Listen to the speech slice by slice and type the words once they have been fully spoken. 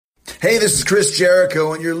Hey, this is Chris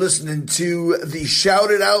Jericho, and you're listening to the Shout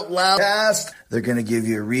It Out Loud cast. They're going to give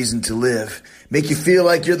you a reason to live, make you feel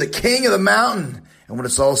like you're the king of the mountain. And when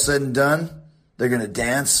it's all said and done, they're going to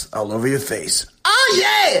dance all over your face. Oh,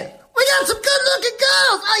 yeah! We got some good-looking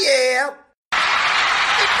girls! Oh, yeah!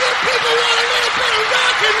 If you people want a little bit of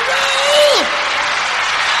rock and roll,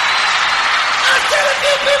 I said if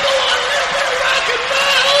you people want a little bit of rock and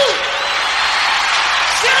roll,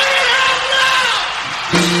 shout it out loud!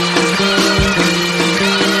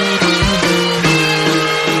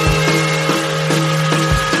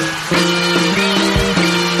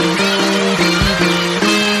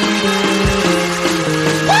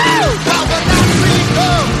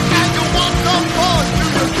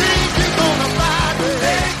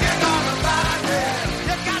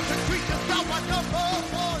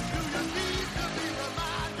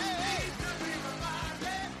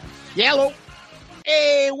 Yellow.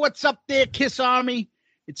 Hey, what's up there, Kiss Army?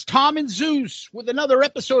 It's Tom and Zeus with another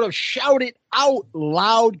episode of Shout It Out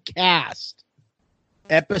Loud Cast.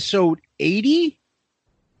 Episode 80,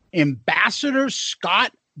 Ambassador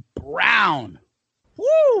Scott Brown.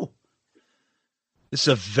 Woo! This is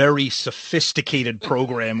a very sophisticated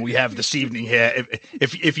program we have this evening here.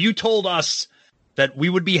 If you told us that we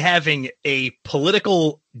would be having a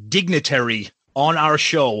political dignitary on our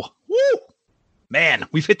show, woo! Man,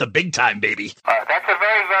 we've hit the big time, baby. That's a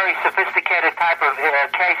very, very sophisticated type of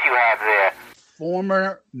case you have there.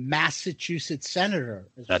 Former Massachusetts senator.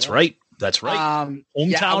 That's right. That's right.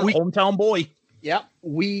 Hometown boy. Yep.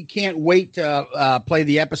 We can't wait to play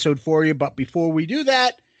the episode for you. But before we do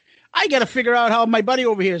that, I got to figure out how my buddy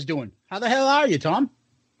over here is doing. How the hell are you, Tom?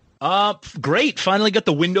 Great. Finally got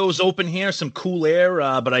the windows open here, some cool air.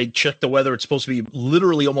 But I checked the weather. It's supposed to be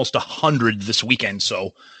literally almost 100 this weekend.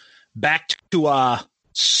 So back to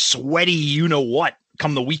sweaty, you know what,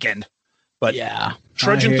 come the weekend. But yeah,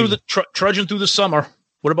 trudging through the summer.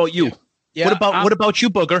 What about you? Yeah. What about you,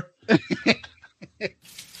 Booger?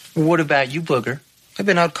 What about you, Booger? I've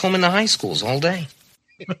been out combing the high schools all day.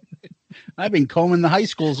 I've been combing the high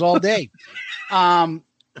schools all day. I'm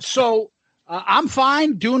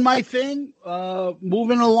fine, doing my thing,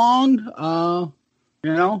 moving along.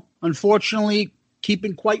 Unfortunately,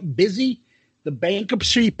 keeping quite busy. The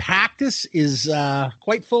bankruptcy practice is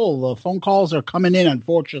quite full. The phone calls are coming in,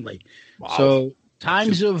 unfortunately. Wow. So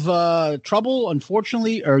times of trouble,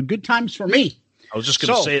 unfortunately, are good times for me. I was just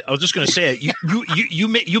going to say it.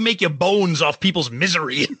 You make your bones off people's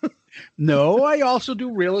misery. No, I also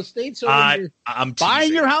do real estate. So I'm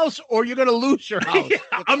buying your house, or you're going to lose your house. Yeah,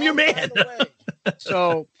 I'm your man.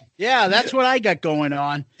 So yeah, that's what I got going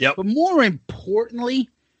on. Yep. But more importantly,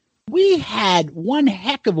 we had one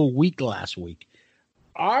heck of a week last week.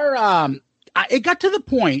 It got to the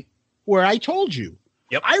point where I told you.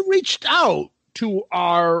 Yep. I reached out to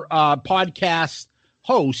our podcast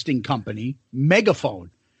hosting company,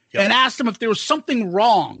 Megaphone, and asked them if there was something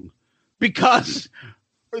wrong, because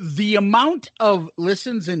the amount of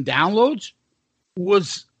listens and downloads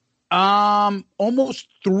was almost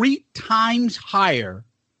 3 times higher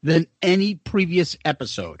than any previous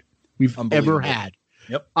episode we've ever had.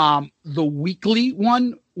 Yep. The weekly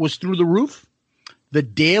one was through the roof. The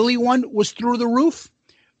daily one was through the roof,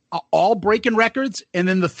 all breaking records. And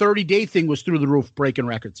then the 30-day thing was through the roof, breaking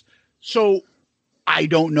records. So I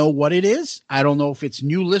don't know what it is. I don't know if it's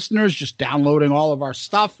new listeners just downloading all of our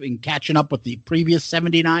stuff and catching up with the previous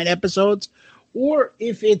 79 episodes, or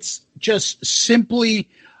if it's just simply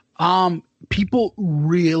people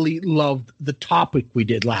really loved the topic we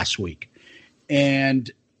did last week.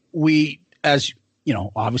 And we, as you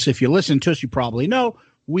know, obviously, if you listen to us, you probably know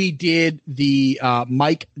we did the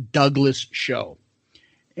Mike Douglas show.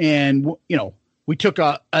 And, we took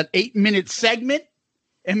an 8-minute segment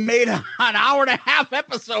and made an hour and a half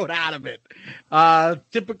episode out of it.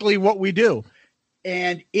 Typically what we do.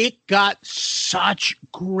 And it got such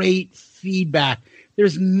great feedback.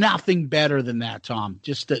 There's nothing better than that, Tom.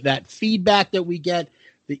 Just that feedback that we get,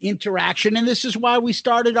 the interaction. And this is why we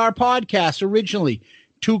started our podcast originally.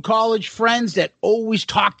 2 college friends that always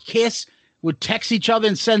talked Kiss would text each other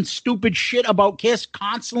and send stupid shit about Kiss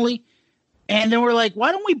constantly. And then we're like,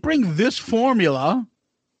 why don't we bring this formula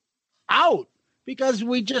out? Because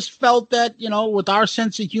we just felt that, with our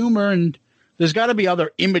sense of humor, and there's got to be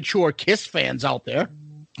other immature Kiss fans out there.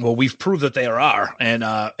 Well, we've proved that there are.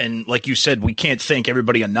 And like you said, we can't thank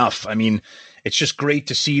everybody enough. I mean, it's just great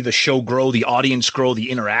to see the show grow, the audience grow,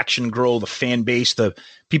 the interaction grow, the fan base, the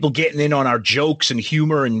people getting in on our jokes and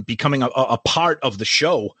humor and becoming a part of the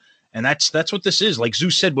show. And that's what this is. Like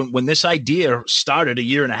Zeus said, when this idea started a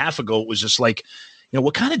year and a half ago, it was just like,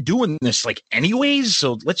 we're kind of doing this like anyways.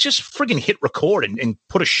 So let's just friggin' hit record and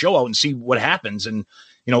put a show out and see what happens. And,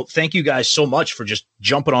 thank you guys so much for just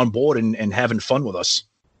jumping on board and having fun with us.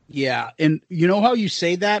 Yeah. And you know how you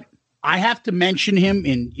say that? I have to mention him.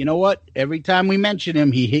 And you know what? Every time we mention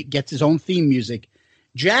him, he gets his own theme music.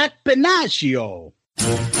 Jack Panaccio.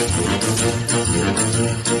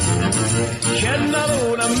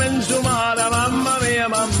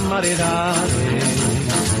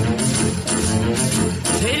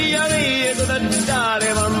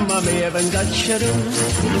 Mamma mia, vengacciaro.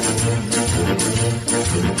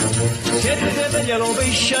 Siete vegliano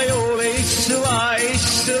pesciaiole, issua,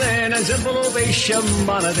 isselena, zebolo pesce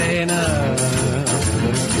manadena.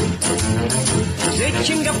 Se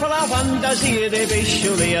c'ingappa la fantasia dei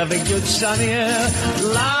pescioli a vecchiozzania,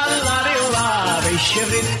 la riola, pesce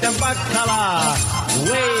fritto e baccalà,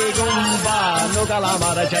 uè gomba, no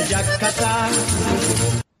calamara, giacciacata.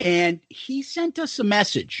 And he sent us a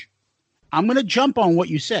message. I'm going to jump on what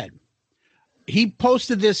you said. He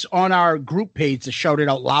posted this on our group page, the Shout It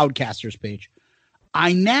Out Loudcasters page.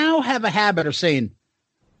 I now have a habit of saying,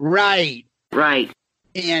 right.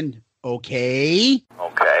 And okay.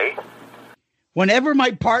 Whenever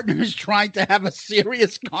my partner is trying to have a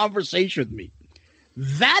serious conversation with me.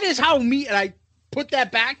 That is how and I put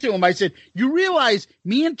that back to him. I said, you realize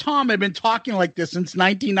me and Tom have been talking like this since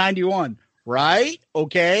 1991, right?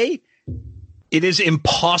 Okay. It is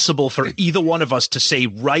impossible for either one of us to say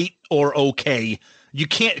right or okay. You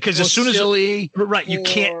can't, because as soon as you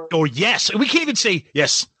can't, or yes, we can't even say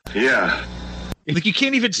yes. Yeah. Like you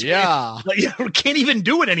can't even say, we can't even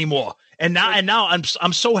do it anymore. And now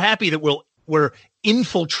I'm so happy that we're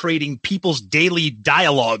infiltrating people's daily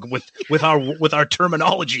dialogue with our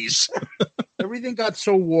terminologies. Everything got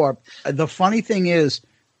so warped. The funny thing is,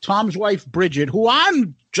 Tom's wife Bridget, who I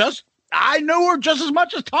knew her just as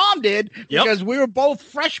much as Tom did because we were both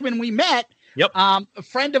freshmen. We met. Yep. A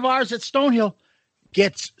friend of ours at Stonehill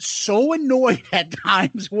gets so annoyed at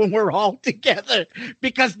times when we're all together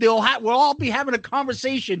because we'll all be having a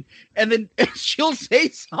conversation and then she'll say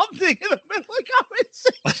something in the middle of the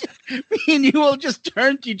conversation. Me and you will just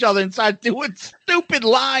turn to each other and start doing stupid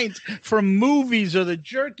lines from movies or the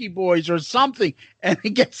Jerky Boys or something, and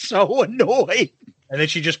it gets so annoyed. And then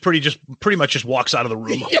she pretty much just walks out of the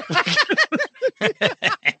room.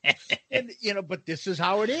 And but this is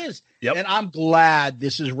how it is. Yep. And I'm glad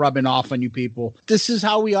this is rubbing off on you people. This is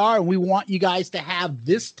how we are. And we want you guys to have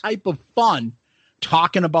this type of fun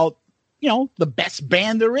talking about, the best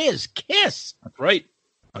band there is, Kiss. That's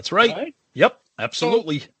right. Yep.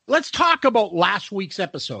 Absolutely. So let's talk about last week's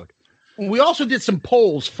episode. We also did some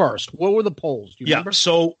polls first. What were the polls? Do you remember?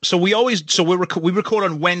 So we record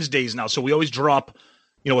on Wednesdays now. So we always drop,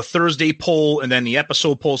 a Thursday poll and then the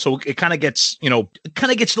episode poll. So it kind of gets, a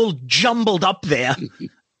little jumbled up there.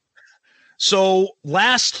 So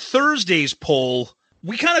last Thursday's poll,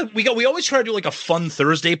 we always try to do like a fun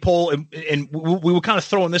Thursday poll, and we were kind of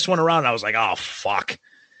throwing this one around. And I was like, oh fuck,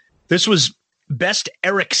 this was best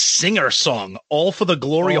Eric Singer song, All for the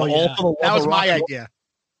Glory. Oh, yeah. That was my idea.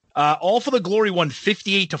 All for the Glory won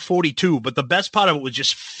 58-42, but the best part of it was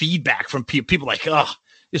just feedback from people like, oh,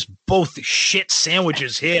 it's both shit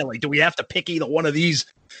sandwiches here. Like, do we have to pick either one of these?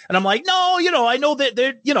 And I'm like, no, I know that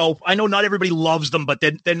they're, I know not everybody loves them, but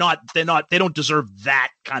they don't deserve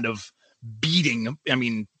that kind of beating. I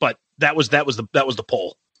mean, but that was the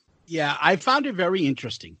poll. Yeah, I found it very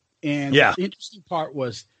interesting. And the interesting part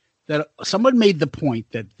was that someone made the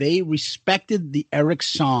point that they respected the Eric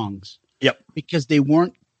songs. Yep. Because they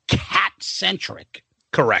weren't cat-centric.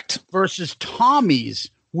 Correct. Versus Tommy's,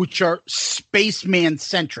 which are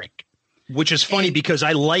spaceman-centric. Which is funny because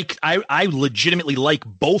I legitimately like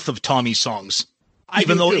both of Tommy's songs.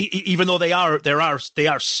 Even though they are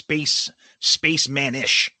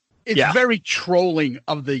spaceman-ish. It's very trolling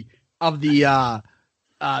of the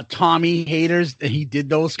Tommy haters that he did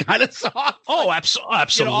those kind of songs. Oh,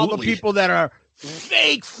 absolutely. All the people that are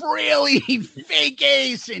fake Freely, fake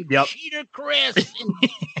Ace, and Cheater Chris,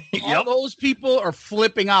 and all those people are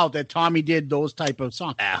flipping out that Tommy did those type of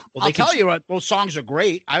songs. I'll tell you what, those songs are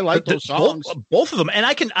great. I like those songs, both of them. And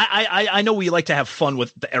I know we like to have fun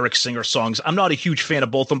with the Eric Singer songs. I'm not a huge fan of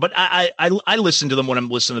both of them, but I listen to them when I'm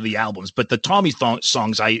listening to the albums. But the Tommy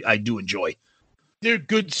songs I do enjoy. They're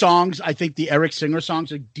good songs. I think the Eric Singer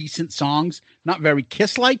songs are decent songs. Not very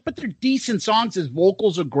Kiss-like, but they're decent songs. His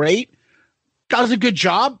vocals are great. Does a good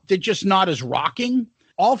job. They're just not as rocking.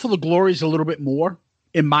 All for the Glory is a little bit more,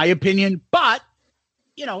 in my opinion. But,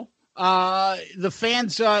 the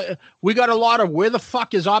fans, we got a lot of where the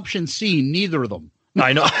fuck is option C? Neither of them.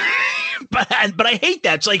 I know. but I hate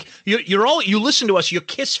that. It's like you listen to us, you're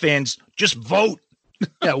Kiss fans, just vote.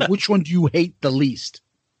 Yeah, which one do you hate the least?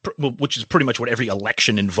 Which is pretty much what every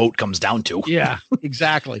election and vote comes down to. Yeah,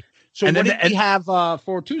 exactly. So And what then- did we have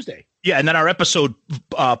for Tuesday? Yeah, and then our episode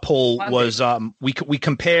poll was we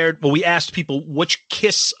compared. Well, we asked people which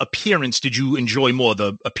Kiss appearance did you enjoy more,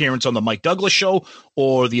 the appearance on the Mike Douglas show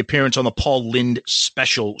or the appearance on the Paul Lynde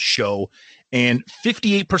special show, and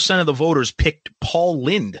 58% of the voters picked Paul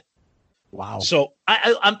Lynde. Wow. So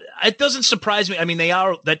it doesn't surprise me. I mean, they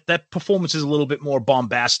are that performance is a little bit more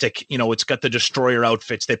bombastic. You know, it's got the Destroyer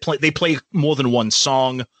outfits. They play more than one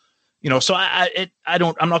song. You know, so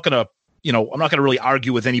I'm not gonna really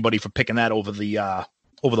argue with anybody for picking that over the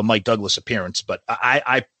Mike Douglas appearance. But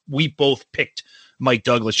we both picked Mike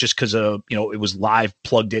Douglas just because it was live,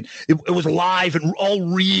 plugged in. It was live and all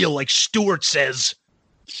real, like Stewart says.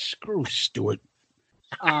 Screw Stewart.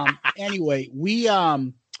 Anyway, we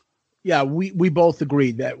both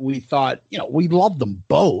agreed that we thought, we love them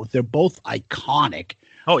both. They're both iconic.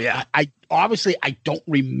 Oh yeah. I obviously don't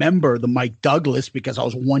remember the Mike Douglas because I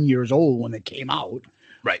was 1 year old when it came out.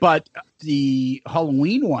 Right. But the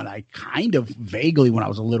Halloween one, I kind of vaguely when I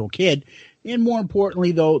was a little kid. And more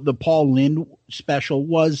importantly, though, the Paul Lynde special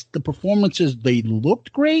was the performances. They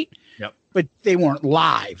looked great, Yep. but they weren't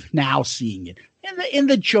live. Now seeing it. And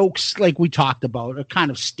the jokes, like we talked about, are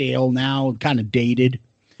kind of stale now, kind of dated.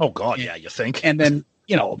 Oh God, yeah, you think? And then,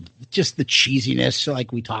 just the cheesiness,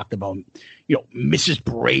 like we talked about, Mrs.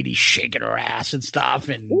 Brady shaking her ass and stuff.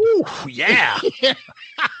 And Ooh, yeah. and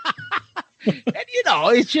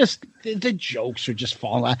it's just the jokes are just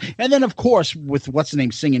falling out. And then, of course, with what's the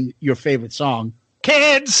name singing your favorite song,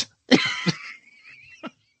 Kids.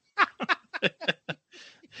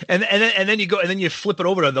 And then you go and then you flip it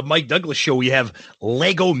over to the Mike Douglas show. We have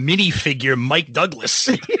Lego minifigure Mike Douglas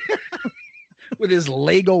with his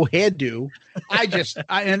Lego hairdo.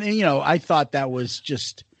 I thought that was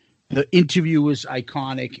just, the interview was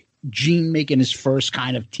iconic. Gene making his first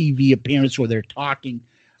kind of TV appearance where they're talking.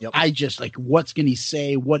 Yep. I just what's going to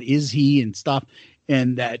say? What is he and stuff?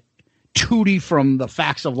 And that Tootie from the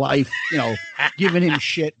Facts of Life, giving him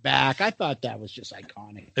shit back. I thought that was just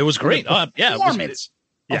iconic. It was great. The performance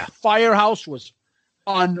of Firehouse was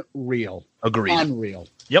unreal. Agreed. Unreal.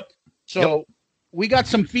 Yep. So we got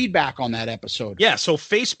some feedback on that episode. Yeah. So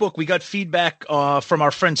Facebook, we got feedback from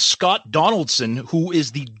our friend Scott Donaldson, who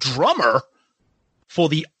is the drummer for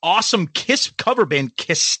the awesome Kiss cover band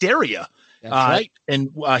Kissteria. That's right. And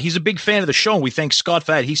he's a big fan of the show. And we thank Scott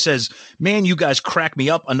for that. He says, man, you guys crack me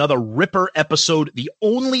up. Another ripper episode. The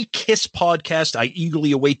only Kiss podcast I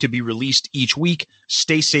eagerly await to be released each week.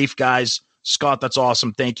 Stay safe, guys. Scott, that's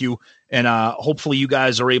awesome. Thank you. And hopefully you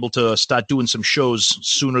guys are able to start doing some shows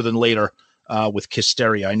sooner than later with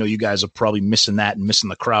Kissteria. I know you guys are probably missing that and missing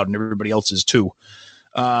the crowd, and everybody else is too.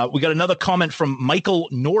 We got another comment from Michael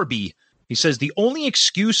Norby. He says, the only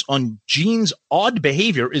excuse on Gene's odd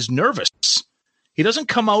behavior is nervous. He doesn't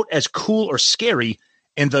come out as cool or scary,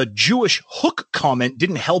 and the Jewish hook comment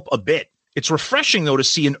didn't help a bit. It's refreshing, though, to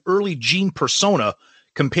see an early Gene persona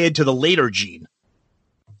compared to the later Gene.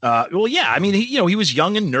 Well, yeah, I mean, he was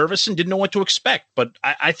young and nervous and didn't know what to expect, but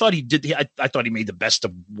I thought he did. I thought he made the best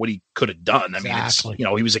of what he could have done. I mean, Exactly.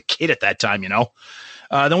 he was a kid at that time,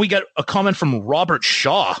 Then we got a comment from Robert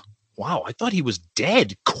Shaw. Wow, I thought he was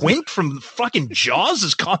dead. Quint from fucking Jaws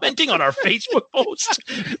is commenting on our Facebook post.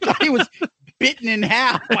 He was bitten in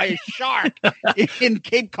half by a shark in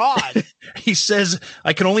Cape Cod. He says,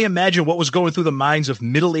 I can only imagine what was going through the minds of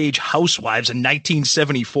middle-aged housewives in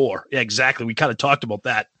 1974. Yeah, exactly. We kind of talked about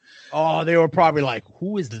that. Oh, they were probably like,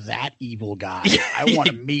 who is that evil guy? I want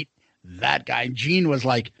to meet that guy. And Gene was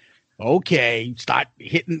like, okay, start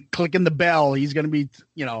clicking the bell. He's going to be,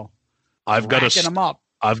 racking him up.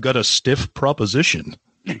 I've got a stiff proposition.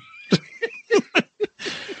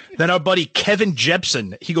 Then our buddy Kevin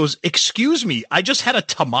Jepson, he goes, excuse me, I just had a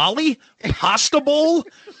tamale pasta bowl.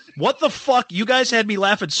 What the fuck? You guys had me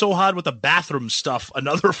laughing so hard with the bathroom stuff.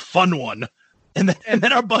 Another fun one. And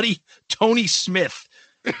then our buddy Tony Smith.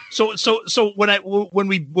 So when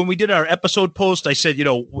we did our episode post, I said,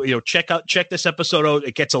 check this episode out.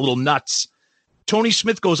 It gets a little nuts. Tony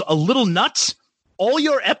Smith goes, a little nuts? All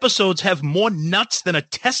your episodes have more nuts than a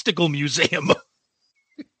testicle museum.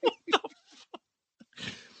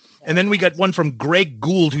 And then we got one from Greg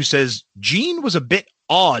Gould who says, Gene was a bit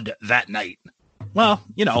odd that night. Well,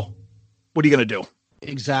 what are you going to do?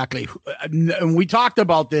 Exactly. And we talked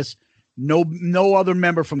about this. No other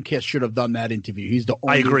member from Kiss should have done that interview. He's the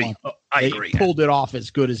only I agree. one. I They agree. pulled it off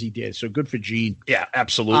as good as he did. So good for Gene. Yeah,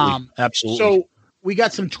 absolutely. Absolutely. So we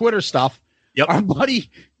got some Twitter stuff. Yep. Our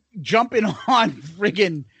buddy jumping on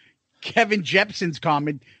friggin' Kevin Jepson's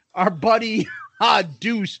comment. Our buddy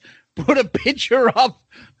Deuce put a picture of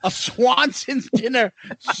a Swanson's dinner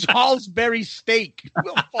Salisbury steak,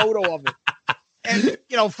 a photo of it. And,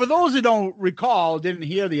 for those who don't recall, didn't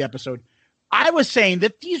hear the episode, I was saying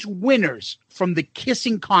that these winners from the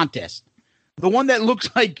kissing contest, the one that looks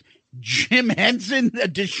like Jim Henson, a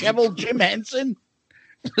disheveled Jim Henson,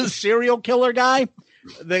 the serial killer guy,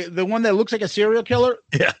 the one that looks like a serial killer.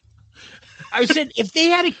 Yeah. I said, if they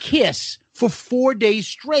had a kiss for 4 days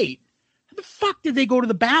straight, how the fuck did they go to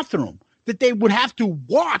the bathroom? That they would have to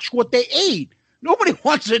watch what they ate. Nobody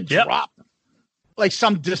wants to drop like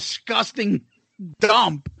some disgusting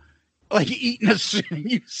dump, like eating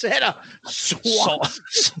you said a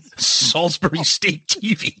Salisbury steak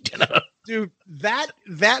TV dinner. Dude, that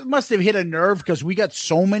must have hit a nerve because we got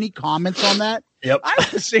so many comments on that. Yep. I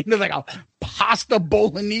was saying to like a pasta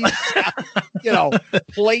bolognese,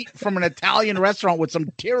 plate from an Italian restaurant with some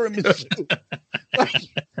tiramisu.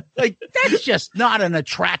 like that's just not an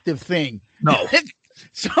attractive thing. No.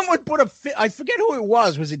 Someone put I forget who it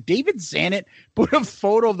was. Was it David Zanuck? Put a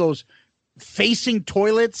photo of those facing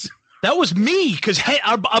toilets. That was me because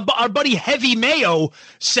our buddy Heavy Mayo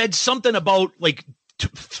said something about like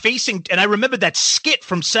facing, and I remember that skit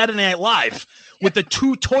from Saturday Night Live with the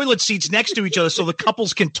two toilet seats next to each other so the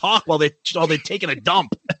couples can talk while they're taking a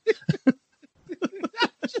dump.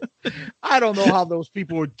 I don't know how those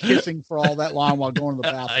people were kissing for all that long while going to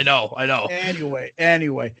the bathroom. I know.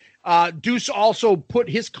 Anyway. Deuce also put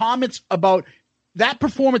his comments about that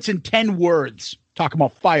performance in 10 words. Talking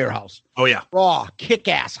about Firehouse. Oh, yeah. Raw,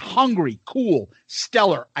 kick-ass, hungry, cool,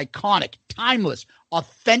 stellar, iconic, timeless,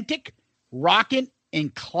 authentic, rockin',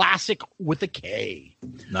 and classic with a K.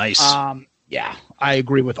 Nice. Yeah, I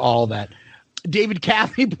agree with all that. David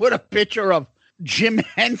Caffey put a picture of Jim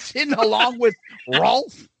Henson along with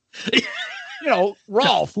Rolf.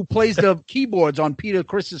 Rolf, who plays the keyboards on Peter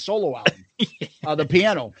Criss's solo album, the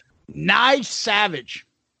piano. Knives Savage.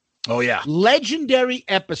 Oh, yeah. Legendary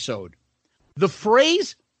episode. The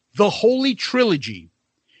phrase, the Holy Trilogy,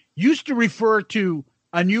 used to refer to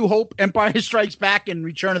A New Hope, Empire Strikes Back, and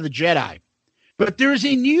Return of the Jedi. But there's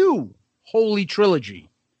a new Holy Trilogy.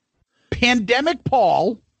 Pandemic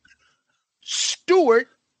Paul, Stewart,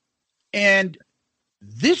 and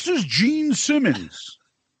This is Gene Simmons.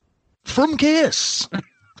 From Kiss.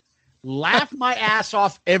 Laugh my ass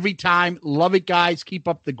off every time. Love it, guys. Keep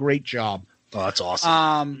up the great job. Oh, that's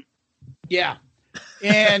awesome. Yeah.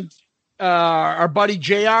 And our buddy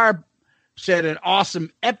JR said an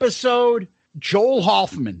awesome episode. Joel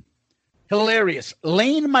Hoffman, hilarious.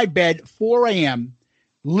 Laying in my bed, 4 a.m.,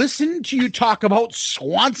 listening to you talk about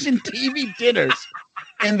Swanson TV dinners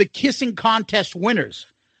and the kissing contest winners.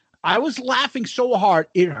 I was laughing so hard,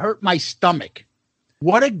 it hurt my stomach.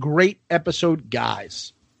 What a great episode,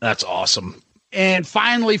 guys. That's awesome. And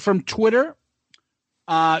finally, from Twitter,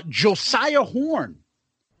 Josiah Horn.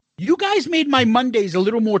 You guys made my Mondays a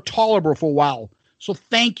little more tolerable for a while, so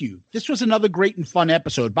thank you. This was another great and fun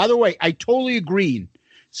episode. By the way, I totally agreed.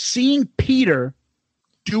 Seeing Peter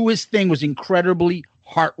do his thing was incredibly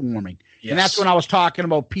heartwarming. Yes. And that's when I was talking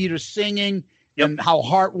about Peter singing and how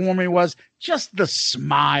heartwarming it was. Just the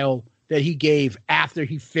smile that he gave after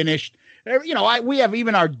he finished. We have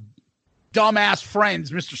even our dumbass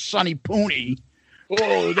friends, Mr. Sonny Pooney.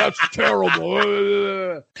 Oh, that's terrible.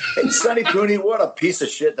 Hey, Sonny Pooney, what a piece of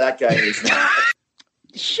shit that guy is now.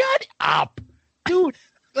 Shut up. Dude,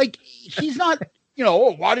 like, he's not,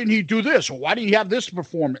 why didn't he do this? Or why didn't he have this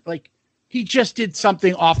performance? Like, he just did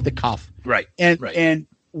something off the cuff. Right. And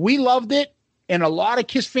we loved it, and a lot of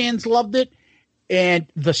Kiss fans loved it. And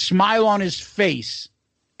the smile on his face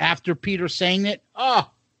after Peter saying it,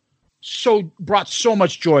 brought so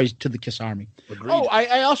much joy to the Kiss Army. Agreed. Oh,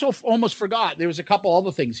 I also almost forgot. There was a couple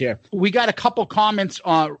other things here. We got a couple comments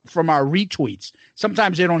from our retweets.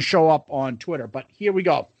 Sometimes they don't show up on Twitter, but here we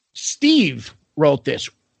go. Steve wrote this.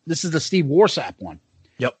 This is the Steve Warsap one.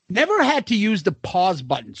 Yep. Never had to use the pause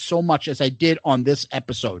button so much as I did on this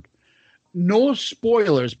episode. No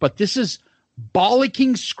spoilers, but this is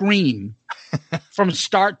bollocking scream from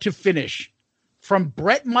start to finish. From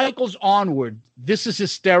Bret Michaels onward, this is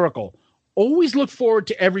hysterical. Always look forward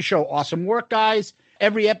to every show. Awesome work, guys.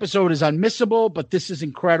 Every episode is unmissable, but this is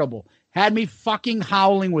incredible. Had me fucking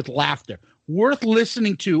howling with laughter. Worth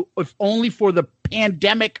listening to, if only for the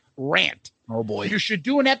pandemic rant. Oh, boy. You should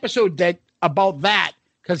do an episode about that,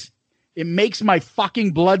 because it makes my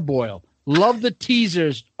fucking blood boil. Love the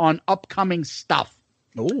teasers on upcoming stuff.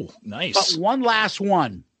 Oh, nice. But one last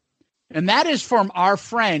one, and that is from our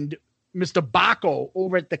friend, Mr. Baco,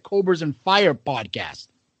 over at the Cobras and Fire podcast.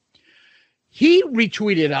 He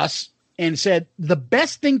retweeted us and said, the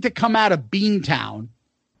best thing to come out of Beantown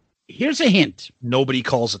Here's a hint. Nobody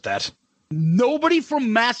calls it that. Nobody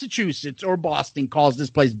from Massachusetts or Boston calls this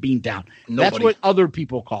place Beantown. Nobody. That's what other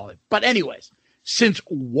people call it. But anyways, since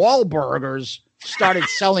Wahlburgers started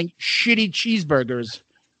selling shitty cheeseburgers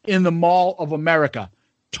in the Mall of America,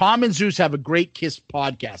 Tom and Zeus have a great Kiss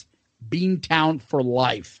podcast, Beantown for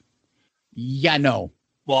Life. Yeah, no.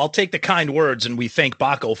 Well, I'll take the kind words, and we thank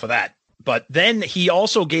Baco for that. But then he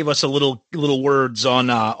also gave us a little words on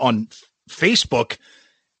Facebook,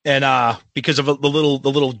 and because of the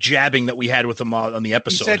little jabbing that we had with him on the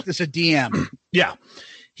episode. He sent us a DM. Yeah,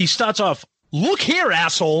 he starts off, "Look here,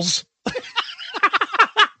 assholes."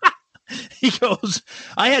 He goes,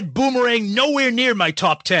 "I had Boomerang nowhere near my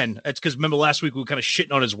top 10. That's because remember last week we were kind of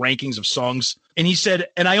shitting on his rankings of songs. And he said,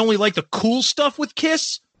 and I only like the cool stuff with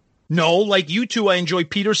Kiss. No, like you two, I enjoy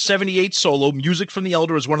Peter's 78 solo. Music from the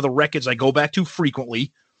Elder is one of the records I go back to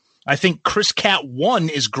frequently. I think Chris Cat 1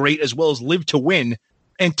 is great as well as Live to Win.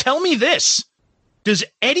 And tell me this, does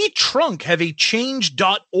Eddie Trunk have a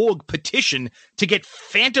change.org petition to get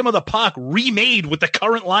Phantom of the Park remade with the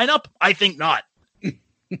current lineup? I think not.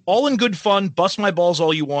 All in good fun. Bust my balls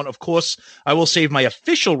all you want. Of course, I will save my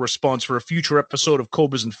official response for a future episode of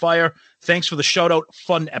Cobras and Fire. Thanks for the shout out.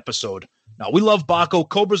 Fun episode." Now, we love Baco.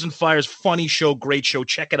 Cobras and Fire's funny show, great show.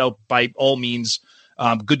 Check it out by all means.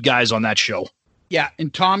 Good guys on that show. Yeah,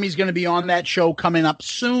 and Tommy's going to be on that show coming up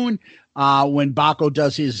soon when Baco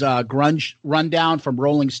does his grunge rundown from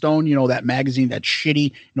Rolling Stone. You know, that magazine that's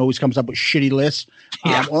shitty and always comes up with shitty lists.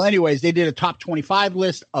 Yeah. Well, anyways, they did a top 25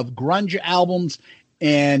 list of grunge albums.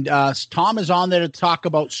 And Tom is on there to talk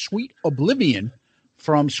about Sweet Oblivion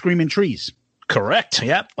from Screaming Trees. Correct.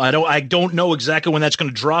 Yep. I don't know exactly when that's going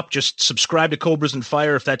to drop. Just subscribe to Cobras and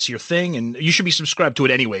Fire if that's your thing, and you should be subscribed to it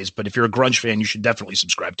anyways. But if you're a grunge fan, you should definitely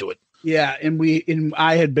subscribe to it. Yeah, and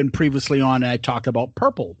I had been previously on, and I talked about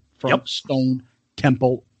Purple from Stone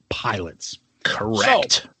Temple Pilots.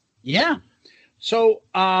 Correct. So, yeah. So,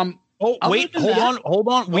 hold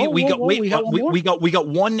on. We got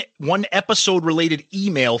one episode related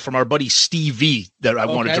email from our buddy Steve V that I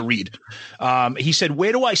wanted to read. He said,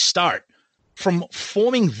 "Where do I start? From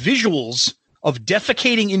forming visuals of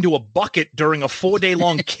defecating into a bucket during a 4-day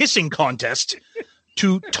long kissing contest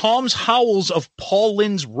to Tom's howls of Paul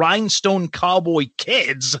Lynde's Rhinestone Cowboy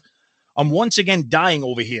Kids, I'm once again dying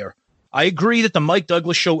over here. I agree that the Mike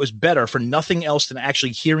Douglas show is better for nothing else than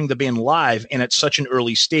actually hearing the band live and at such an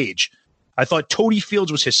early stage. I thought Toady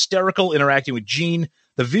Fields was hysterical interacting with Gene.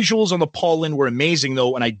 The visuals on the Paul Lynde were amazing,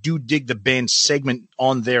 though, and I do dig the band's segment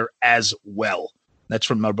on there as well." That's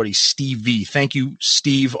from my buddy Steve V. Thank you,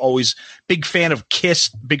 Steve. Always big fan of Kiss,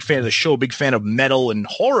 big fan of the show, big fan of metal and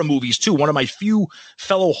horror movies, too. One of my few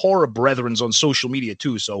fellow horror brethrens on social media,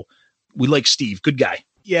 too. So we like Steve. Good guy.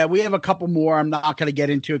 Yeah, we have a couple more. I'm not going to get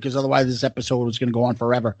into it because otherwise this episode is going to go on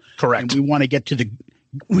forever. Correct. And we want to get to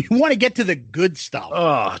the good stuff.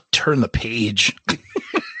 Oh, turn the page.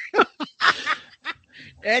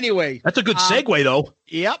 Anyway, that's a good segue, though.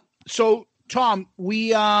 Yep. So, Tom, we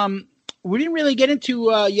didn't really get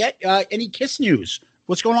into yet any Kiss news.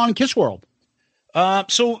 What's going on in Kiss World?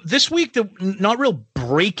 So this week, not real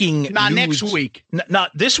breaking Not news. next week.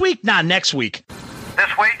 Not this week? Not next week.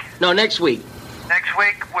 This week? No, next week. Next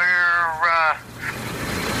week, we're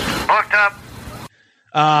booked up.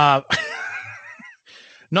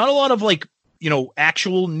 Not a lot of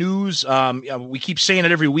actual news. We keep saying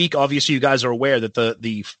it every week. Obviously, you guys are aware that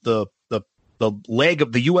the leg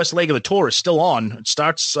of the U.S. leg of the tour is still on. It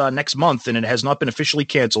starts next month, and it has not been officially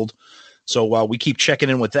canceled. So we keep checking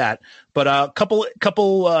in with that. But a couple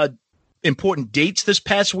important dates this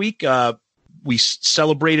past week. We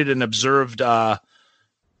celebrated and observed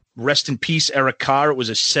rest in peace, Eric Carr. It was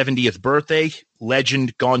his 70th birthday.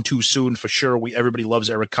 Legend, gone too soon for sure. Everybody loves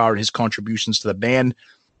Eric Carr and his contributions to the band.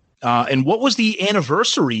 And what was the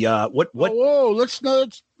anniversary? What? Whoa, let's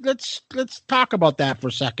talk about that for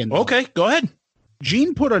a second. Okay, go ahead.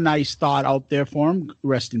 Gene put a nice thought out there for him.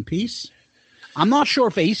 Rest in peace. I'm not sure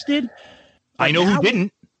if Ace did. I know who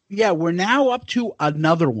didn't. Yeah, we're now up to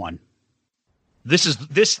another one. This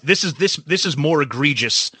is more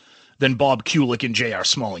egregious than Bob Kulick and J.R.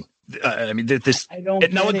 Smalling. I mean, this. I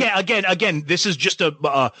don't. No, again. This is just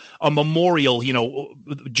a memorial. You know,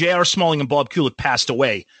 J.R. Smalling and Bob Kulick passed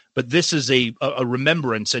away, but this is a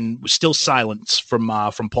remembrance and still silence from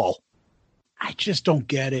Paul. I just don't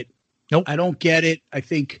get it. Nope. I don't get it. I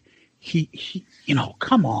think he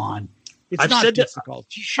come on. It's not difficult.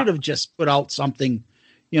 He should have just put out something,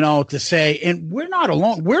 to say. And we're not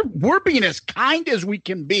alone. We're being as kind as we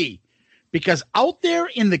can be, because out there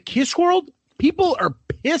in the Kiss world, people are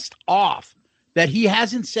pissed off that he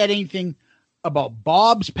hasn't said anything about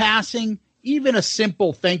Bob's passing even a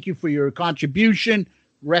simple thank you for your contribution,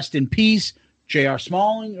 rest in peace, J.R.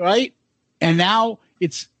 Smalling, right? And now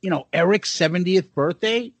it's, Eric's 70th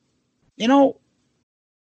birthday.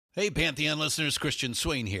 Hey, Pantheon listeners, Christian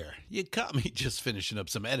Swain here. You caught me just finishing up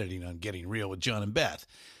some editing on Getting Real with John and Beth.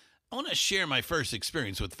 I want to share my first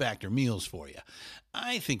experience with Factor Meals for you.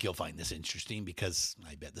 I think you'll find this interesting because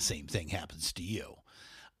I bet the same thing happens to you.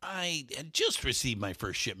 I had just received my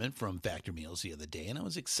first shipment from Factor Meals the other day, and I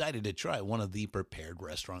was excited to try one of the prepared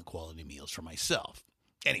restaurant quality meals for myself.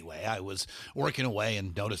 Anyway, I was working away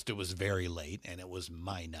and noticed it was very late, and it was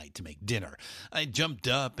my night to make dinner. I jumped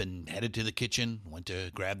up and headed to the kitchen, went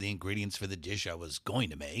to grab the ingredients for the dish I was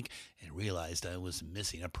going to make, and realized I was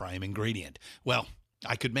missing a prime ingredient. Well,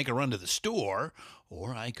 I could make a run to the store,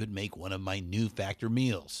 or I could make one of my new Factor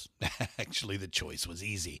meals. Actually, the choice was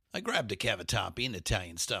easy. I grabbed a cavatappi, an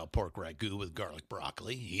Italian-style pork ragu with garlic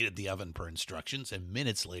broccoli, heated the oven per instructions, and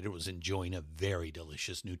minutes later was enjoying a very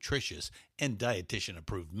delicious, nutritious, and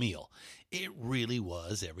dietitian-approved meal. It really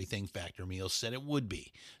was everything Factor Meals said it would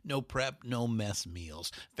be. No prep, no mess meals.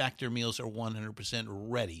 Factor Meals are 100%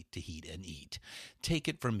 ready to heat and eat. Take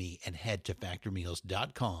it from me and head to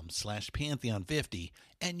factormeals.com/Pantheon50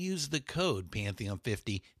 and use the code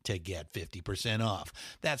Pantheon50 to get 50% off.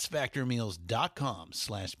 That's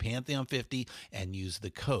factormeals.com/Pantheon50 and use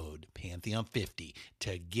the code Pantheon50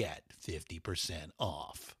 to get 50%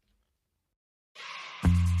 off.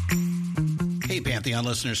 Hey, Pantheon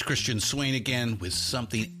listeners, Christian Swain again with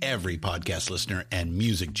something every podcast listener and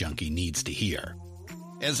music junkie needs to hear.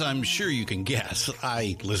 As I'm sure you can guess,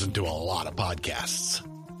 I listen to a lot of podcasts.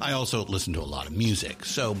 I also listen to a lot of music,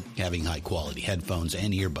 so having high-quality headphones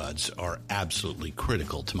and earbuds are absolutely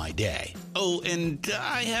critical to my day. Oh, and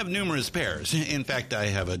I have numerous pairs. In fact, I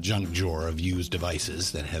have a junk drawer of used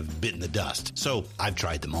devices that have bitten the dust, so I've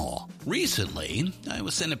tried them all. Recently, I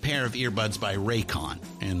was sent a pair of earbuds by Raycon,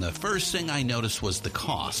 and the first thing I noticed was the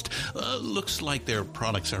cost. Looks like their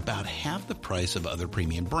products are about half the price of other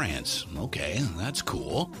premium brands. Okay, that's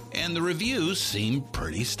cool. And the reviews seem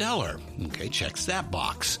pretty stellar. Okay, checks that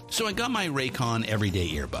box. So I got my Raycon Everyday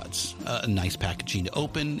Earbuds. A nice packaging to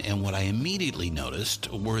open, and what I immediately noticed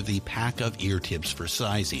were the pack of ear tips for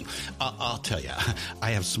sizing. I'll tell you,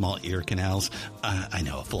 I have small ear canals. I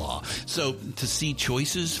know, a flaw. So to see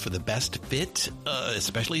choices for the best fit,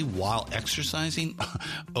 especially while exercising,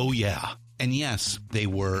 oh yeah. And yes, they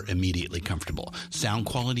were immediately comfortable. Sound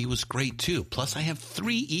quality was great too. Plus, I have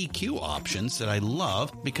 3 EQ options that I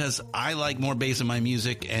love because I like more bass in my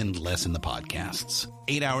music and less in the podcasts.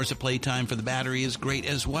 8 hours of playtime for the battery is great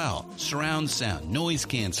as well. Surround sound, noise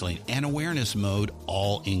canceling, and awareness mode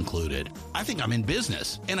all included. I think I'm in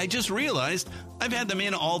business. And I just realized I've had them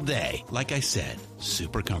in all day. Like I said,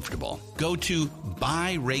 super comfortable. Go to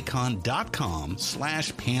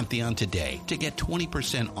buyraycon.com/Pantheon today to get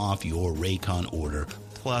 20% off your Raycon order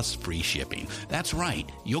plus free shipping. That's right.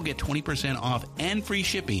 You'll get 20% off and free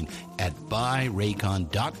shipping at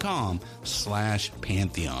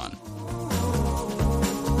buyraycon.com/Pantheon.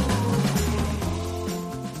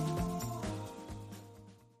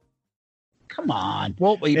 Come on.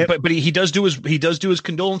 Well, but he does do his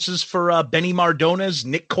condolences for Benny Mardones,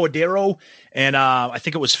 Nick Cordero, and I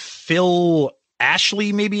think it was Phil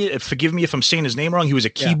Ashley. Maybe, forgive me if I'm saying his name wrong. He was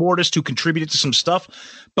a keyboardist who contributed to some stuff.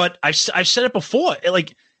 But I've said it before.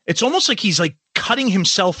 It's almost like he's like cutting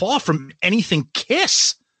himself off from anything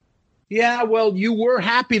Kiss. Yeah, well, you were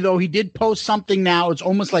happy though. He did post something now. It's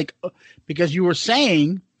almost like because you were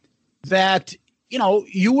saying that.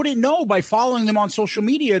 You wouldn't know by following them on social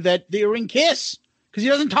media that they're in Kiss because he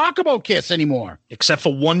doesn't talk about Kiss anymore. Except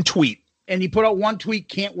for one tweet. And he put out one tweet,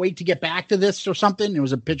 can't wait to get back to this or something. It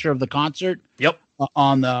was a picture of the concert. Yep.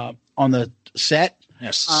 On the set.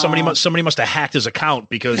 Yes. Somebody must have hacked his account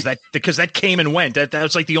because that came and went. That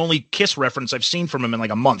was like the only Kiss reference I've seen from him in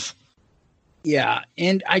like a month. Yeah.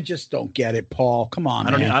 And I just don't get it, Paul. Come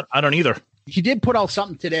on. I don't either. He did put out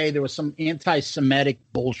something today. There was some anti-Semitic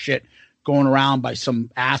bullshit going around by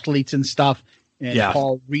some athletes and stuff. And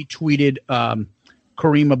Paul retweeted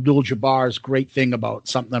Kareem Abdul-Jabbar's great thing about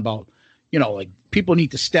something about, like people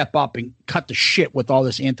need to step up and cut the shit with all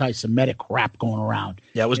this anti-Semitic crap going around.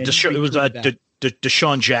 Yeah, it was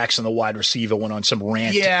Deshaun Jackson, the wide receiver, went on some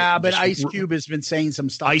rant. Yeah, but Ice Cube has been saying some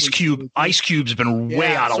stuff. Ice Cube's been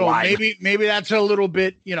way out of line. Maybe that's a little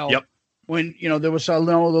bit, Yep. When, there was a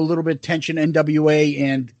little bit tension, NWA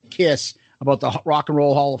and Kiss, about the Rock and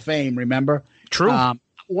Roll Hall of Fame, remember? True.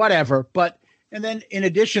 Whatever. And then in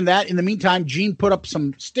addition to that, in the meantime, Gene put up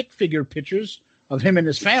some stick figure pictures of him and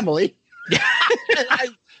his family. I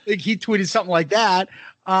think he tweeted something like that.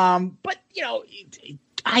 But,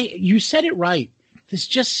 you said it right. this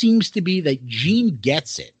just seems to be that Gene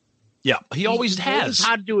gets it. Yeah, he always knows has.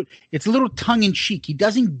 how to do it. It's a little tongue in cheek. He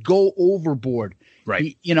doesn't go overboard.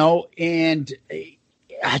 Right. And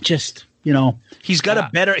I just, he's got a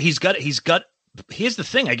better, he's got, here's the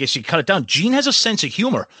thing. I guess you cut it down. Gene has a sense of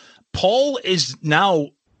humor. Paul is now,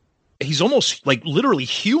 he's almost like literally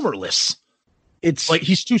humorless. It's like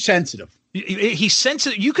he's too sensitive. He's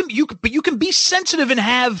sensitive. But you can be sensitive and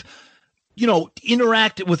have,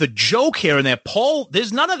 interact with a joke here and there. Paul,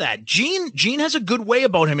 there's none of that. Gene has a good way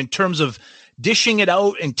about him in terms of dishing it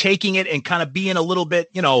out and taking it and kind of being a little bit,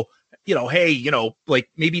 hey, like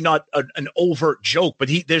maybe not an overt joke, but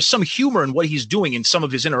there's some humor in what he's doing in some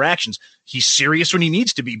of his interactions. He's serious when he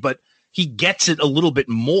needs to be, but he gets it a little bit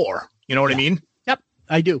more. You know what I mean? Yep,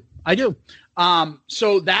 I do.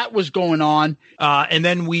 So that was going on. And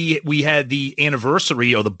then we had the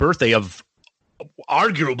anniversary or the birthday of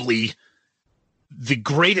arguably the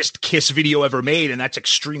greatest Kiss video ever made, and that's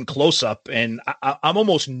Extreme Close-Up. And I'm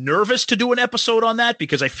almost nervous to do an episode on that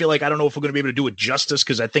because I feel like I don't know if we're going to be able to do it justice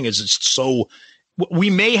because I think it's just so – we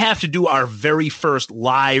may have to do our very first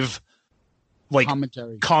live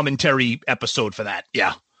commentary episode for that.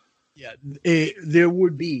 Yeah. Yeah. There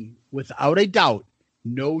would be, without a doubt,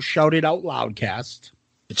 no Shout It Out Loudcast.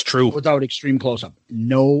 It's true. Without Extreme Close-Up.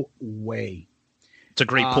 No way. It's a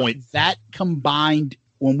great point. That combined,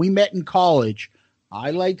 when we met in college –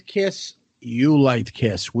 I liked Kiss. You liked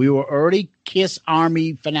Kiss. We were already Kiss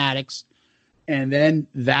Army fanatics. And then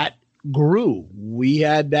that grew. We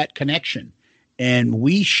had that connection. And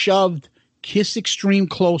we shoved Kiss Extreme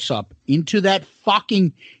Close-Up into that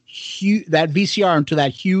fucking that VCR, into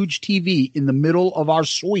that huge TV in the middle of our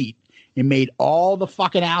suite and made all the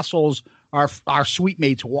fucking assholes, our suite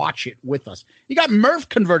mates, watch it with us. You got Murph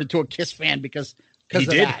converted to a Kiss fan because he of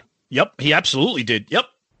did. That. Yep. He absolutely did. Yep.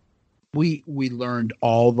 We learned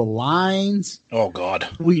all the lines. Oh God.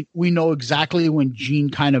 We know exactly when Gene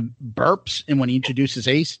kind of burps and when he introduces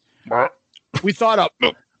Ace. We thought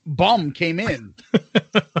a bum came in.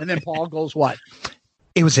 And then Paul goes, what?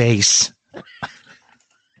 It was Ace.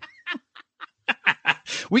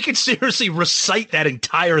 We could seriously recite that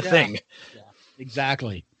entire thing. Yeah,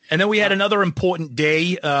 exactly. And then we had another important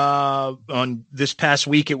day on this past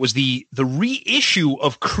week. It was the reissue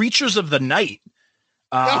of Creatures of the Night.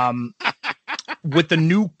 With the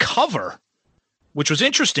new cover, which was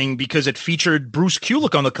interesting because it featured Bruce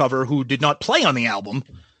Kulick on the cover, who did not play on the album.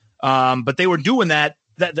 But they were doing that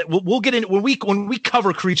we'll get in when we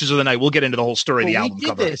cover Creatures of the Night. We'll get into the whole story of the album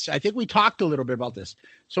cover. This. I think we talked a little bit about this.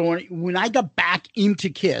 So when I got back into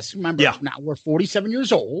Kiss, remember now we're 47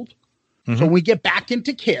 years old. Mm-hmm. So we get back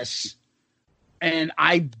into Kiss and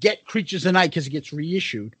I get Creatures of the Night because it gets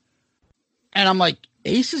reissued. And I'm like,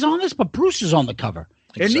 Ace is on this, but Bruce is on the cover.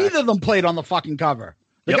 Exactly. And neither of them played on the fucking cover.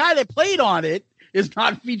 The guy that played on it is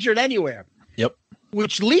not featured anywhere. Yep.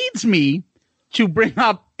 Which leads me to bring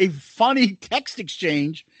up a funny text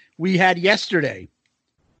exchange we had yesterday.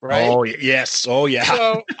 Right? Oh, yes. Oh, yeah.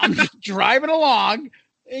 So I'm just driving along,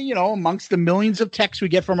 and, amongst the millions of texts we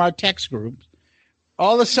get from our text groups.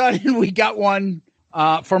 All of a sudden, we got one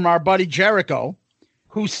from our buddy Jericho,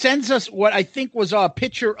 who sends us what I think was a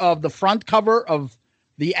picture of the front cover of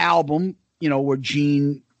the album, where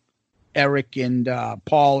Gene, Eric, and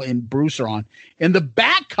Paul and Bruce are on. And the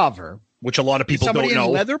back cover, which a lot of people don't know. Somebody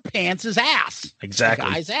in leather pants' ass. Exactly.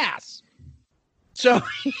 The guy's ass. So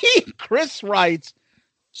Chris writes,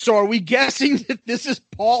 so are we guessing that this is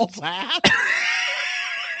Paul's ass?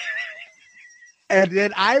 And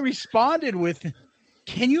then I responded with,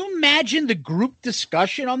 can you imagine the group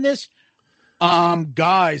discussion on this?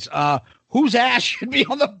 Guys, whose ass should be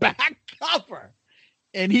on the back cover?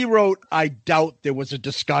 And he wrote, I doubt there was a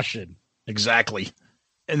discussion. Exactly.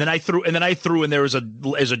 And then I threw in there as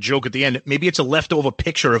a joke at the end. Maybe it's a leftover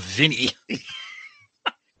picture of Vinny.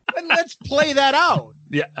 And let's play that out.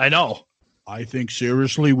 Yeah, I know. I think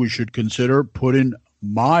seriously we should consider putting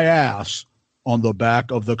my ass on the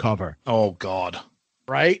back of the cover. Oh God.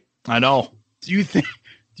 Right? I know. Do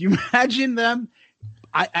you imagine them?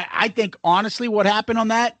 I think honestly what happened on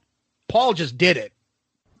that, Paul just did it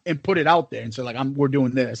and put it out there and said, we're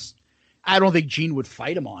doing this. I don't think Gene would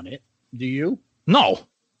fight him on it. Do you? No.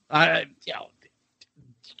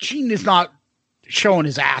 Gene is not showing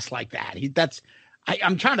his ass like that.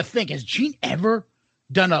 I'm trying to think. Has Gene ever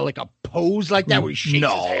done a pose like that where he shakes his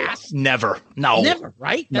ass? Never. No. Never,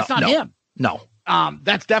 right? That's not him. No.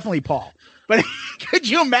 That's definitely Paul. But could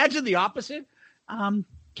you imagine the opposite?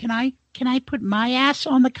 Can I put my ass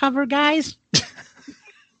on the cover, guys?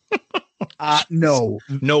 No.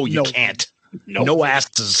 No, you can't. No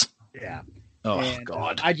asses. Yeah. Oh,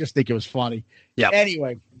 God. I just think it was funny. Yeah.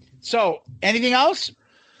 Anyway, So, anything else?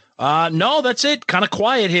 No, that's it. Kind of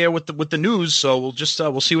quiet here with the news. So we'll just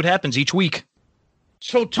we'll see what happens each week.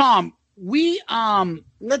 So, Tom, we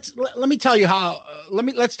let me tell you how.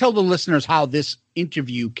 Let's tell the listeners how this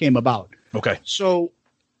interview came about. Okay. So,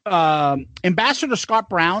 Ambassador Scott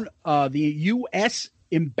Brown, the U.S.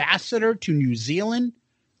 ambassador to New Zealand,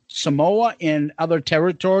 Samoa, and other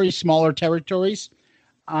territories, smaller territories,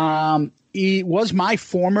 he was my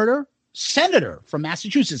former senator from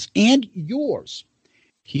Massachusetts and yours.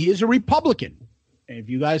 He is a Republican. And if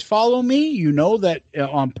you guys follow me, you know that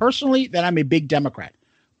personally that I'm a big Democrat.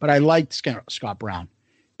 But I liked Scott Brown.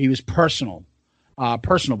 He was personable,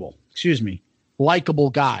 likable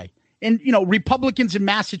guy. And, Republicans in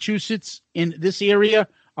Massachusetts in this area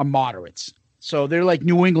are moderates. So they're like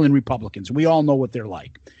New England Republicans. We all know what they're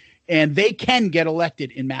like. And they can get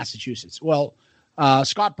elected in Massachusetts. Well,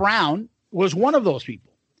 Scott Brown was one of those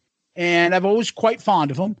people. And I've always quite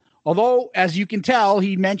fond of him. Although, as you can tell,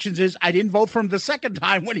 he mentions I didn't vote for him the second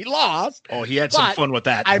time when he lost. Oh, he had some fun with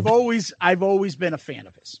that. I've always been a fan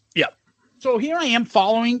of his. Yeah. So here I am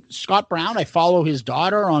following Scott Brown. I follow his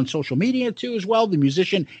daughter on social media too, as well. The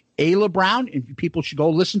musician Ayla Brown, and people should go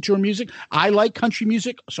listen to her music. I like country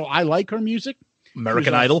music, so I like her music.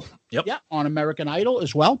 American Idol. Yep. Yeah, on American Idol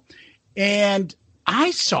as well. And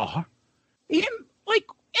I saw him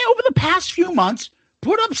over the past few months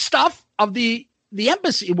put up stuff of the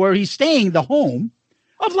embassy where he's staying, the home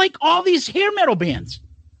of all these hair metal bands.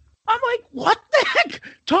 I'm like, what the heck?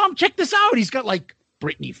 Tom, check this out. He's got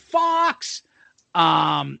Britney Fox,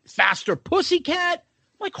 Faster Pussycat.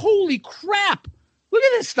 Holy crap. Look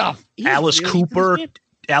at this stuff. Alice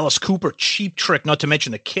Cooper, Cheap Trick, not to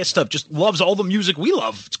mention the Kiss stuff. Just loves all the music we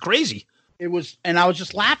love. It's crazy. And I was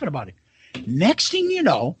just laughing about it. Next thing you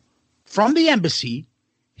know, from the embassy,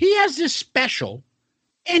 he has this special,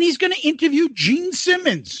 and he's going to interview Gene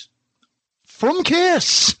Simmons from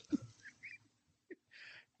Kiss.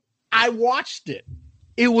 I watched it.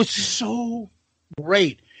 It was so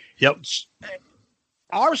great. Yep.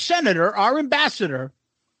 Our senator, our ambassador,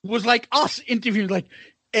 was like us interviewing.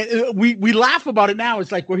 We laugh about it now.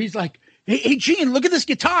 It's where he's like, hey, Gene, look at this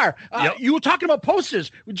guitar. Yep. You were talking about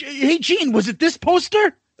posters. Hey, Gene, was it this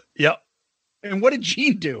poster? Yep. And what did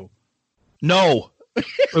Gene do? No,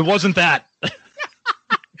 it wasn't that.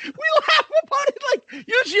 We laugh about it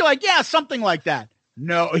usually yeah, something like that.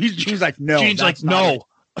 No, Gene's like, no. Gene's like, no.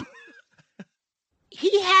 He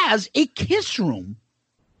has a Kiss room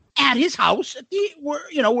at his house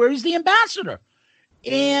where he's the ambassador.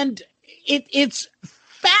 And it's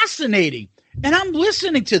fascinating. And I'm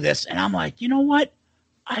listening to this and I'm like, you know what?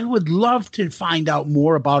 I would love to find out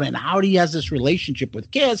more about it and how he has this relationship with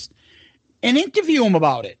Kiss and interview him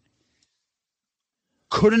about it.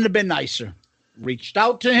 Couldn't have been nicer. Reached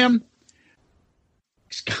out to him.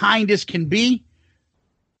 As kind as can be.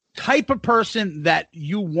 Type of person that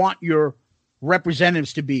you want your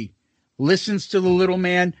representatives to be. Listens to the little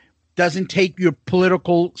man. Doesn't take your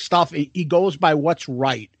political stuff. He goes by what's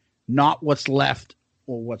right, not what's left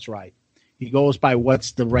or what's right. He goes by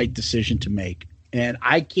what's the right decision to make. And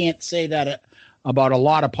I can't say that about a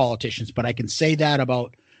lot of politicians, but I can say that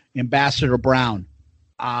about Ambassador Brown.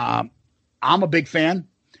 I'm a big fan.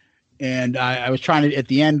 And I was trying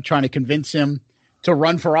to convince him to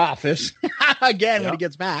run for office again when he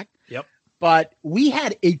gets back. Yep. But we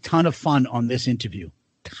had a ton of fun on this interview.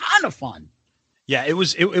 Ton of fun. Yeah, it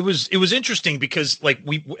was interesting because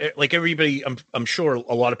everybody, I'm sure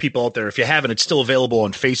a lot of people out there, if you haven't, it's still available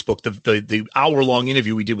on Facebook. The hour-long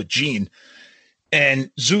interview we did with Gene.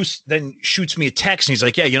 And Zeus then shoots me a text and he's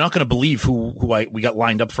like, yeah, you're not going to believe who we got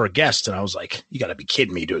lined up for a guest. And I was like, you got to be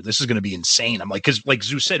kidding me, dude. This is going to be insane. I'm like, because like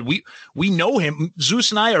Zeus said, we know him.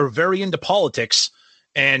 Zeus and I are very into politics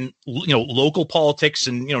and, local politics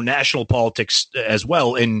and, national politics as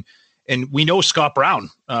well. And we know Scott Brown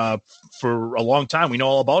for a long time. We know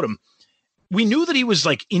all about him. We knew that he was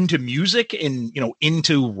into music and,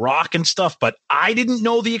 into rock and stuff, but I didn't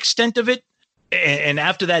know the extent of it. And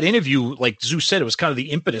after that interview, like Zeus said, it was kind of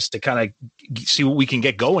the impetus to kind of see what we can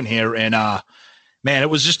get going here. And man, it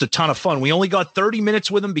was just a ton of fun. We only got 30 minutes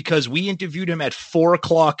with him because we interviewed him at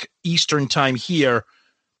 4:00 Eastern time here,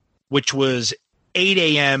 which was 8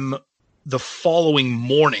 a.m. the following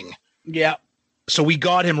morning. Yeah. So we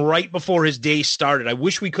got him right before his day started. I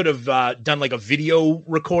wish we could have done a video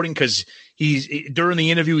recording because during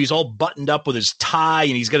the interview, he's all buttoned up with his tie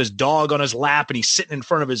and he's got his dog on his lap and he's sitting in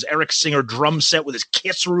front of his Eric Singer drum set with his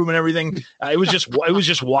Kiss room and everything. It was just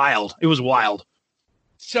wild. It was wild.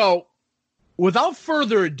 So without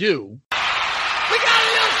further ado, we got a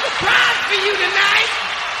little surprise for you tonight.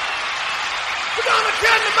 We're going to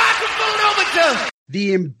turn the microphone over to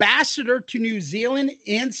the ambassador to New Zealand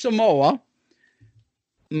and Samoa,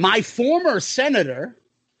 my former senator,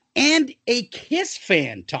 and a KISS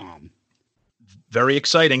fan, Tom. Very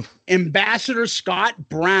exciting. Ambassador Scott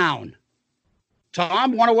Brown.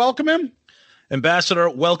 Tom, want to welcome him? Ambassador,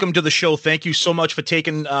 welcome to the show. Thank you so much for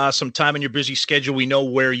taking some time in your busy schedule. We know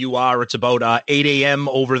where you are. It's about 8 a.m.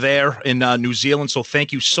 over there in New Zealand, so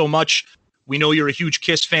thank you so much. We know you're a huge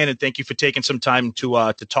KISS fan, and thank you for taking some time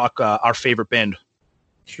to talk our favorite band.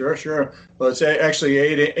 Sure. Well, it's actually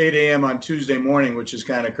 8 a.m. on Tuesday morning, which is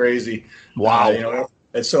kind of crazy. Wow.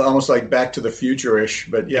 It's almost like Back to the Future-ish.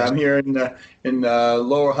 But, yeah, I'm here in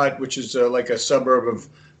Lower Hutt, which is like a suburb of,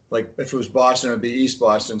 like, if it was Boston, it would be East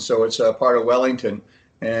Boston. So it's part of Wellington.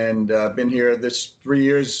 And been here this 3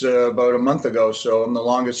 years, about a month ago. So I'm the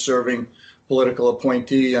longest serving political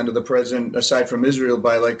appointee under the president, aside from Israel,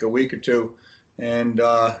 by like a week or two. And,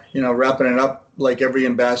 wrapping it up like every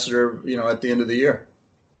ambassador, at the end of the year.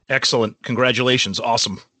 Excellent. Congratulations.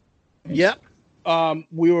 Awesome. Yep.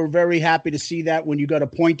 We were very happy to see that when you got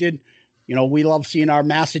appointed. We love seeing our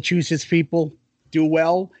Massachusetts people do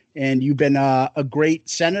well. And you've been a great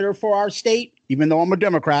senator for our state, even though I'm a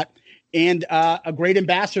Democrat, and a great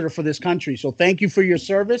ambassador for this country. So thank you for your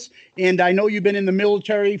service. And I know you've been in the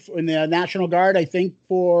military, in the National Guard, I think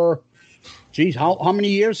for, how many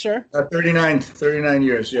years, sir? 39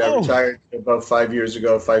 years. Yeah, I retired about 5 years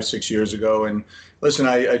ago, 6 years ago. And listen,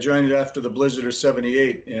 I joined it after the blizzard of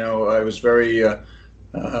 78. I was very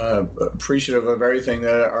appreciative of everything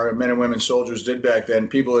that our men and women soldiers did back then.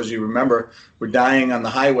 People, as you remember, were dying on the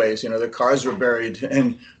highways. Their cars were buried.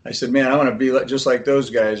 And I said, man, I want to be just like those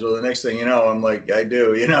guys. Well, the next thing you know, I'm like, I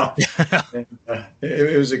do, And,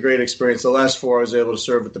 it was a great experience. The last 4, I was able to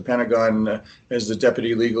serve at the Pentagon as the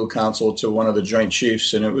deputy legal counsel to one of the Joint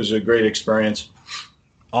Chiefs. And it was a great experience.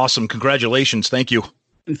 Awesome. Congratulations. Thank you.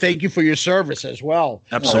 And thank you for your service as well.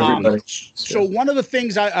 Absolutely. So one of the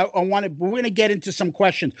things I wanted, we're going to get into some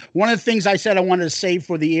questions. One of the things I said I wanted to save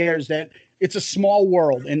for the air is that it's a small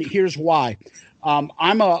world, and here's why.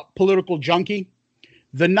 I'm a political junkie.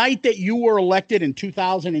 The night that you were elected in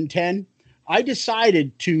 2010, I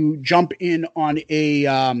decided to jump in on a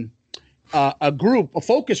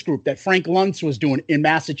focus group that Frank Luntz was doing in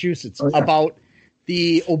Massachusetts about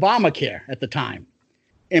the Obamacare at the time.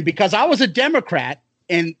 And because I was a Democrat,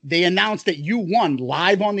 and they announced that you won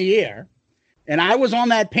live on the air, and I was on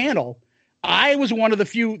that panel, I was one of the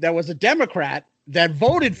few that was a Democrat that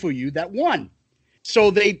voted for you that won.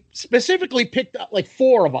 So they specifically picked up like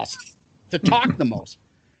 4 of us to talk the most.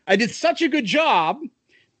 I did such a good job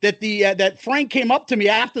that that Frank came up to me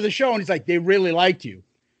after the show, and he's like, they really liked you.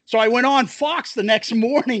 So I went on Fox the next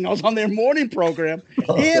morning. I was on their morning program,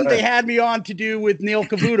 and they had me on to do with Neil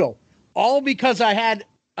Cavuto, all because I had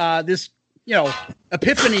this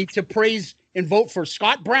epiphany to praise and vote for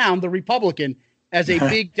Scott Brown, the Republican, as a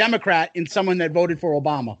big Democrat and someone that voted for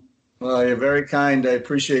Obama. Well, you're very kind. I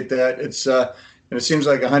appreciate that. It's it seems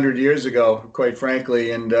like 100 years ago, quite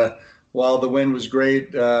frankly. And while the win was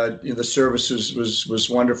great, the service was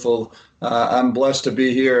wonderful. I'm blessed to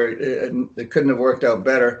be here. It couldn't have worked out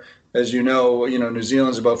better. As you know, New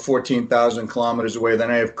Zealand's about 14,000 kilometers away. Then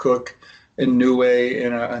I have Cook in Niue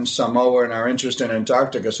and Samoa, and our interest in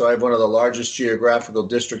Antarctica. So I have one of the largest geographical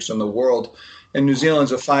districts in the world. And New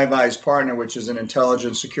Zealand's a Five Eyes partner, which is an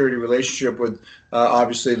intelligence security relationship with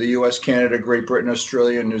obviously the U.S., Canada, Great Britain,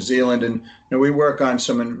 Australia, and New Zealand. And we work on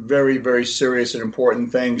some very, very serious and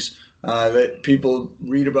important things that people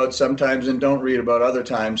read about sometimes and don't read about other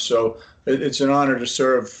times. So it's an honor to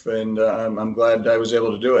serve, and I'm glad I was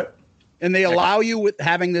able to do it. And they allow you with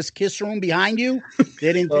having this KISS room behind you?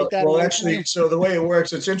 They didn't take that away? Well, actually, so the way it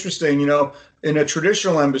works, it's interesting. In a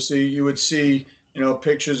traditional embassy, you would see,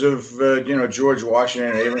 pictures of, George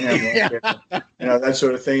Washington and Abraham Lincoln, that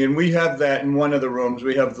sort of thing. And we have that in one of the rooms.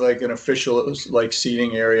 We have like an official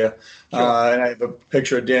seating area. Sure. And I have a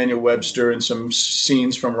picture of Daniel Webster and some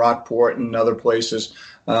scenes from Rockport and other places.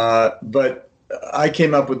 But I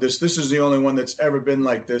came up with this. This is the only one that's ever been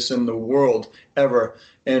like this in the world ever.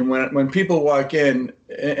 And when people walk in,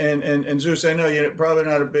 and Zeus, I know you're probably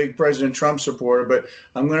not a big President Trump supporter, but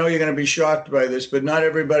I know you're going to be shocked by this, but not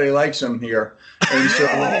everybody likes him here. And so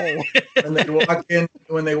when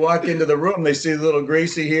they walk into the room, they see little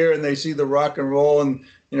Gracie here, and they see the rock and roll, and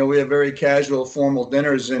we have very casual, formal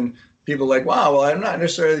dinners, and people are like, wow, well, I'm not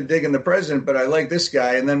necessarily digging the president, but I like this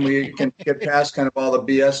guy, and then we can get past kind of all the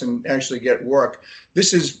BS and actually get work.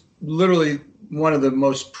 This is literally one of the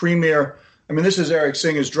most premier. I mean, this is Eric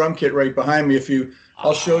Singer's drum kit right behind me.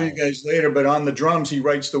 I'll show you guys later, but on the drums, he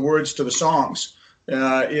writes the words to the songs,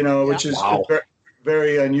 which is very,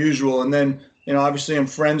 very unusual. And then, obviously I'm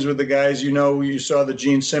friends with the guys. You saw the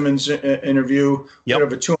Gene Simmons interview. Yep. We had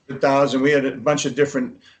over 200,000. We had a bunch of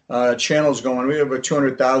different channels going. We have over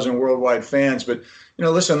 200,000 worldwide fans. But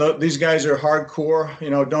listen, these guys are hardcore.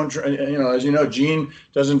 Don't as you know, Gene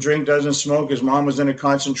doesn't drink, doesn't smoke. His mom was in a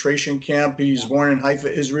concentration camp. He's born in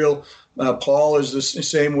Haifa, Israel. Paul is the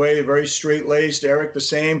same way, very straight-laced. Eric the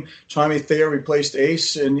same. Tommy Thayer replaced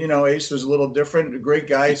Ace, and Ace was a little different. A great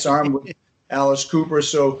guy. Saw him with Alice Cooper.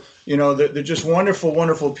 So they're just wonderful,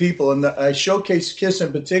 wonderful people. And I showcase Kiss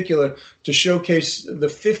in particular to showcase the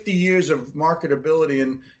 50 years of marketability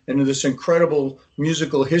and this incredible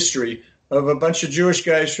musical history of a bunch of Jewish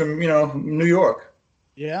guys from New York.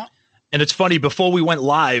 Yeah. And it's funny, before we went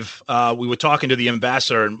live, we were talking to the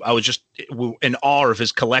ambassador, and I was just in awe of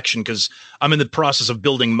his collection, because I'm in the process of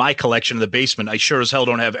building my collection in the basement. I sure as hell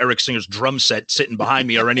don't have Eric Singer's drum set sitting behind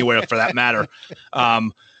me or anywhere for that matter.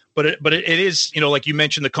 But it is, like you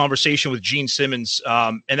mentioned, the conversation with Gene Simmons,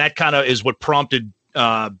 and that kind of is what prompted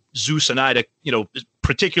Zeus and I to,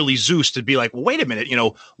 particularly Zeus, to be like, well, wait a minute,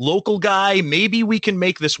 local guy, maybe we can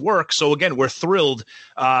make this work. So again, we're thrilled.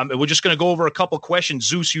 And we're just going to go over a couple questions.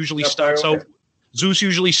 Zeus usually starts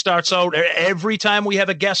out every time we have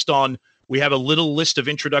a guest on. We have a little list of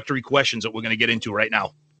introductory questions that we're going to get into right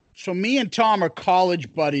now. So me and Tom are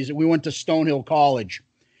college buddies. We went to Stonehill College,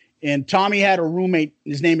 and Tommy had a roommate.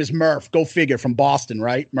 His name is Murph. Go figure, from Boston,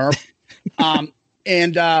 right? Murph.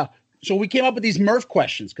 So we came up with these Murph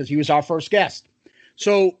questions because he was our first guest.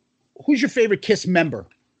 So who's your favorite Kiss member?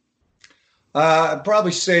 I'd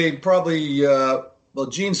probably say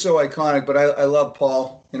Gene's so iconic, but I love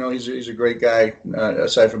Paul. He's a great guy,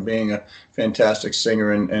 aside from being a fantastic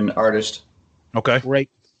singer and artist. Okay. Great.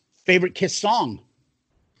 Favorite Kiss song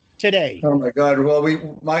today? Oh my God. Well,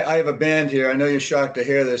 I have a band here. I know you're shocked to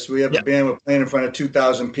hear this. We have a band. We're playing in front of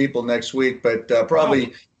 2,000 people next week, but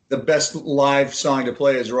probably the best live song to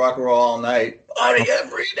play is Rock and Roll All Night. Party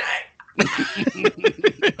every night.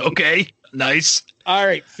 Okay, nice. All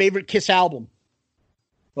right, favorite Kiss album?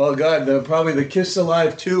 Well, God, probably the Kiss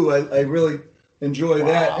Alive 2. I really enjoy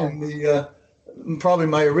that. And probably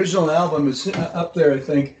my original album is up there, I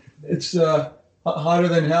think. It's Hotter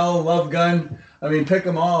Than Hell, Love Gun. I mean, pick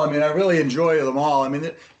them all. I mean, I really enjoy them all. I mean,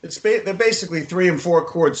 they're basically 3 and 4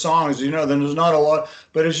 chord songs, then there's not a lot,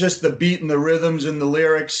 but it's just the beat and the rhythms and the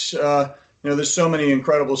lyrics. There's so many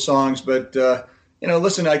incredible songs, but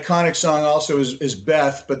listen, iconic song also is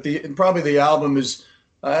Beth, but probably the album is,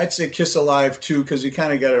 I'd say Kiss Alive 2, because you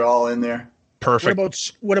kind of get it all in there.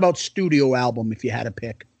 Perfect. What about studio album, if you had to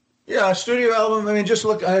pick? Yeah, studio album. I mean, just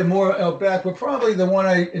look, I had more out back, but probably the one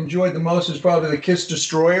I enjoyed the most is probably the Kiss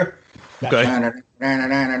Destroyer. Okay.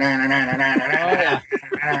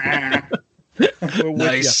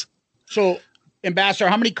 Nice. So, Ambassador,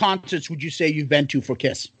 how many concerts would you say you've been to for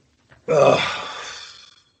Kiss? I've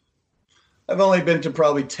only been to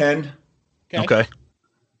probably 10. Okay.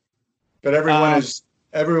 But everyone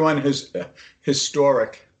is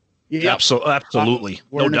historic. Yeah, absolutely.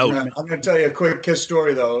 No doubt. I'm going to tell you a quick Kiss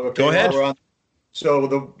story, though. Okay, go ahead. So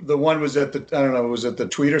the one was at the was it the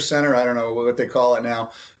Tweeter Center? I don't know what they call it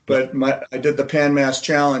now. But I did the Pan Mass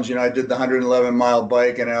Challenge, I did the 111-mile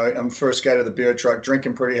bike, and I'm first guy to the beer truck,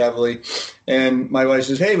 drinking pretty heavily. And my wife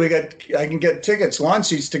says, "Hey, I can get tickets, lawn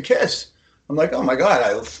seats to Kiss." I'm like, "Oh my God,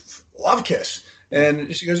 I love Kiss."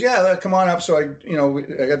 And she goes, "Yeah, come on up." So I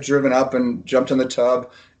got driven up and jumped in the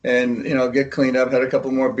tub and get cleaned up, had a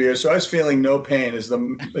couple more beers. So I was feeling no pain is the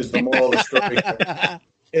moral of the story.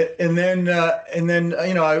 And then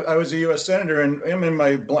I was a U.S. senator, and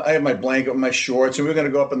I had my blanket, my shorts, and we were going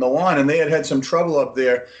to go up in the lawn, and they had some trouble up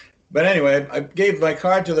there. But anyway, I gave my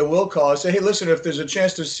card to the will call. I said, "Hey, listen, if there's a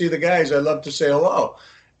chance to see the guys, I'd love to say hello."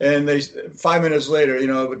 And 5 minutes later,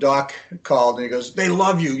 Doc called and he goes, "They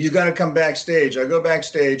love you. You got to come backstage." I go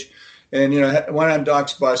backstage, and went on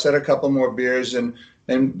Doc's bus, had a couple more beers, and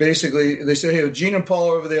basically they said, "Hey, Gene and Paul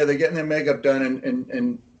are over there. They're getting their makeup done,"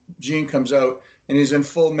 and Gene comes out and he's in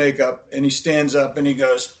full makeup and he stands up and he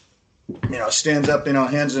goes,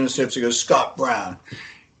 hands in his hips. He goes, "Scott Brown,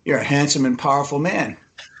 you're a handsome and powerful man."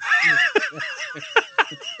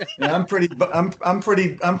 And I'm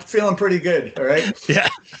feeling pretty good. All right. Yeah.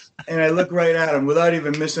 And I look right at him without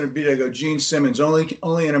even missing a beat. I go, "Gene Simmons, only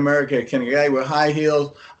in America can a guy with high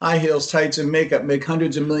heels, tights, and makeup make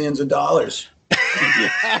hundreds of millions of dollars."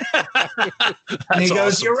 And he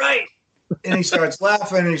goes, awesome. "You're right." And he starts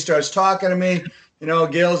laughing and he starts talking to me.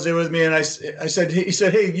 Gail's there with me, and he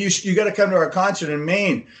said, "Hey, you got to come to our concert in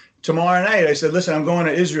Maine tomorrow night." I said, "Listen, I'm going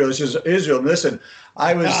to Israel." He says, "Israel, listen,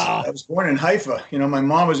 I was born in Haifa. My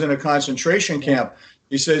mom was in a concentration camp.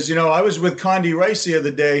 He says, I was with Condi Rice the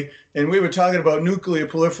other day, and we were talking about nuclear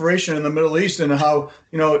proliferation in the Middle East and how,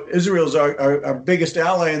 Israel's our biggest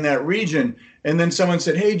ally in that region. And then someone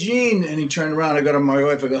said, "Hey, Gene," and he turned around. I go to my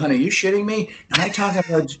wife. I go, "Honey, you shitting me? Am I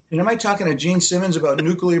talking to Gene Simmons about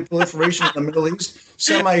nuclear proliferation in the Middle East?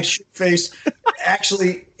 Semi-shit-faced,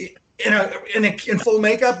 actually in full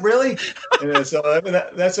makeup, really?" And so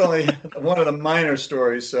that's only one of the minor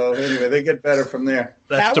stories. So anyway, they get better from there.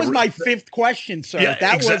 That was my fifth question, sir.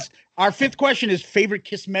 Yeah, was our fifth question is favorite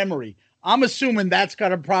Kiss memory. I'm assuming that's got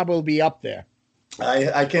to probably be up there.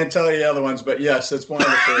 I can't tell you the other ones, but yes, that's one of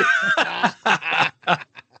the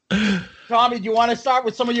three. Tommy, do you want to start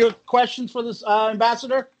with some of your questions for this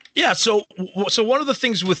ambassador? Yeah. So one of the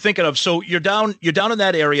things we're thinking of, so you're down in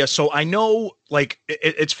that area. So I know, like,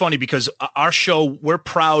 it's funny because our show, we're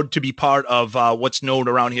proud to be part of what's known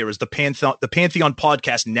around here as the Pantheon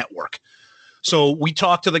Podcast Network. So we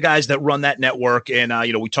talk to the guys that run that network, and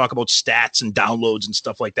we talk about stats and downloads and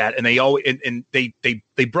stuff like that. And they always and they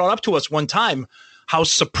brought up to us one time how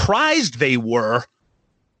surprised they were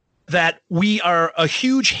that we are a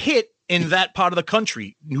huge hit in that part of the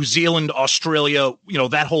country, New Zealand, Australia,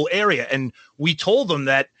 that whole area. And we told them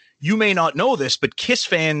that you may not know this, but Kiss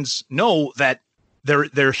fans know that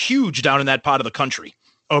they're huge down in that part of the country,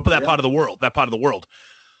 or that part of the world.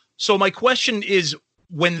 So my question is,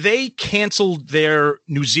 when they canceled their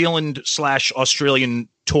New Zealand / Australian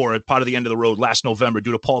tour at part of the End of the Road last November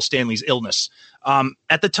due to Paul Stanley's illness,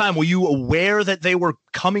 at the time, were you aware that they were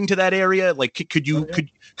coming to that area? Like, could you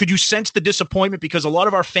sense the disappointment? Because a lot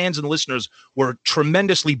of our fans and listeners were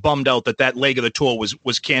tremendously bummed out that leg of the tour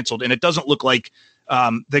was canceled, and it doesn't look like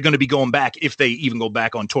they're going to be going back, if they even go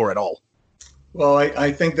back on tour at all. Well,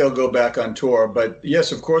 I think they'll go back on tour, but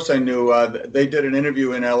yes, of course I knew. They did an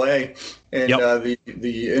interview in L.A., and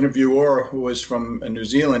the interviewer who was from New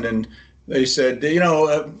Zealand, and they said,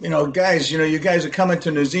 guys, you guys are coming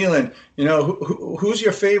to New Zealand. Who's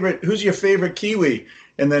your favorite Kiwi?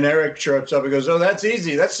 And then Eric chirps up and goes, "Oh, that's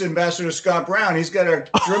easy. That's Ambassador Scott Brown. He's got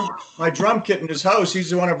my drum kit in his house.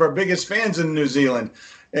 He's one of our biggest fans in New Zealand."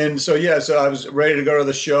 And so, so I was ready to go to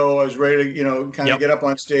the show. I was ready to, kind of get up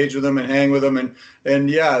on stage with them and hang with them. And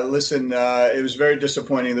listen, it was very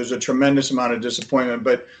disappointing. There's a tremendous amount of disappointment.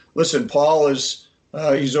 But listen, Paul is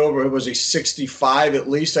he's over. Was he 65 at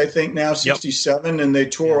least? I think now 67, and they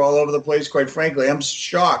tour all over the place. Quite frankly, I'm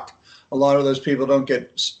shocked. A lot of those people don't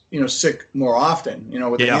get sick more often.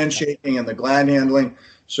 With the handshaking and the glad handling.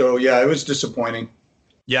 So it was disappointing.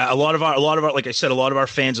 Yeah, a lot of our, like I said, a lot of our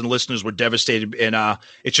fans and listeners were devastated, and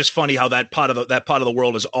it's just funny how that part of the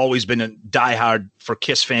world has always been a diehard for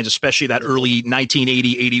Kiss fans, especially that early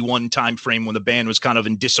 1980-81 time frame when the band was kind of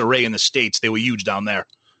in disarray in the States. They were huge down there.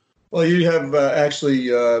 Well, you have actually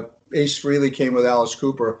Ace Frehley came with Alice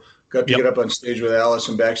Cooper. Got to get up on stage with Alice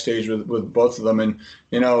and backstage with both of them. And,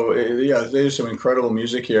 there's some incredible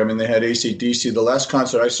music here. I mean, they had AC/DC. The last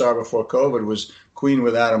concert I saw before COVID was Queen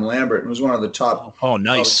with Adam Lambert. It was one of the top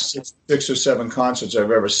nice 6 or 7 concerts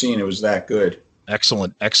I've ever seen. It was that good.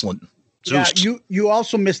 Excellent. Yeah, you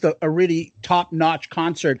also missed a really top-notch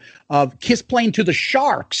concert of Kiss playing to the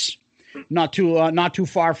Sharks not too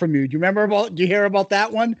far from you. Do you hear about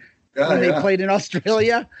that one? When they played in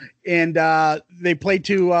Australia, and they played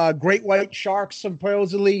to Great White Sharks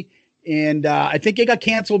supposedly, and I think it got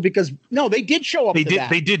canceled because they did show up. They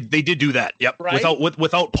did do that. Yep. Right?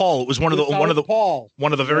 Without Paul, it was one of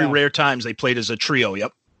the very rare times they played as a trio.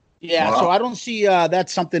 Yep. Yeah. Wow. So I don't see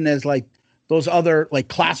that's something as like those other like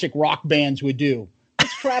classic rock bands would do.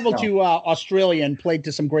 Let's travel to Australia and play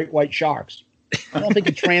to some Great White Sharks. I don't think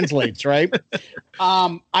it translates, right?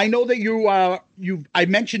 I know that I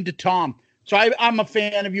mentioned to Tom, so I'm a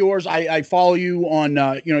fan of yours. I follow you on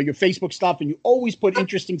your Facebook stuff, and you always put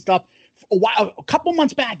interesting stuff. A couple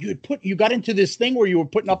months back, you got into this thing where you were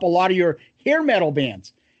putting up a lot of your hair metal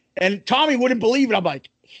bands, and Tommy wouldn't believe it. I'm like,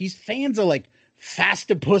 he's fans of like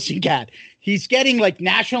Faster Pussycat. He's getting like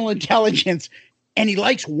National Intelligence, and he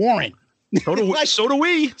likes Warrant. So do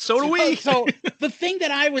we. So the thing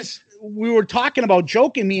that we were talking about,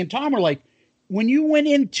 joking, me and Tom were like, when you went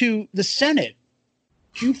into the Senate,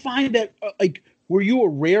 do you find that were you a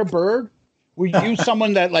rare bird? Were you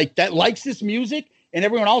someone that likes this music, and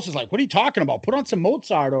everyone else is like, what are you talking about? Put on some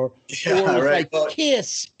Mozart or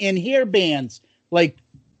Kiss and hair bands, like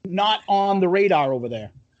not on the radar over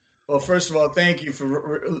there. Well, first of all, thank you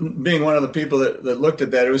for being one of the people that looked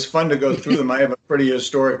at that. It was fun to go through them. I have a pretty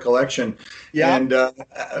historic collection. Yeah. And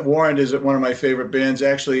Warrant is one of my favorite bands.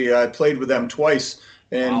 Actually, I played with them twice.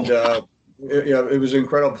 And it was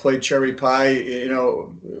incredible. Played Cherry Pie, at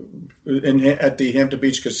the Hampton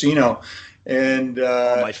Beach Casino. And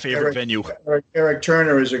my favorite venue. Eric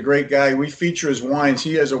Turner is a great guy. We feature his wines.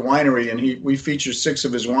 He has a winery, and we feature 6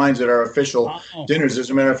 of his wines at our official dinners. As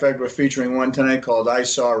a matter of fact, we're featuring one tonight called I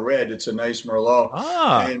Saw Red. It's a nice Merlot,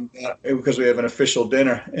 and because we have an official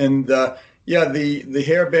dinner. And the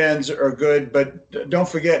hair bands are good, but don't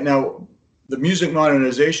forget now. The Music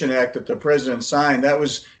Modernization Act that the president signed, that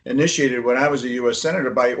was initiated when I was a U.S. Senator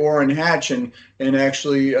by Orrin Hatch and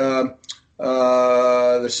actually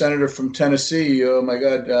the senator from Tennessee,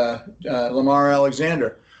 Lamar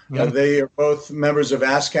Alexander. They are both members of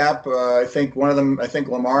ASCAP. I think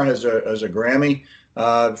Lamar has a Grammy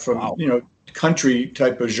from country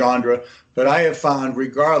type of genre. But I have found,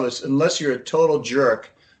 regardless, unless you're a total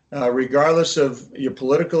jerk, regardless of your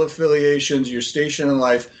political affiliations, your station in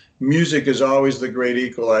life, music is always the great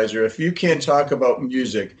equalizer. If you can't talk about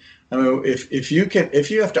music, I mean, if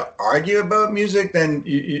you have to argue about music, then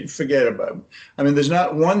you forget about it. I mean, there's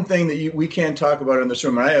not one thing that we can't talk about in this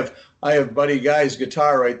room. And I have Buddy Guy's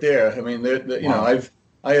guitar right there. I mean,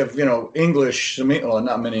 I have English.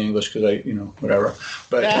 Not many English because whatever.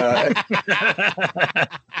 But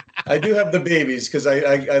I do have the Babies because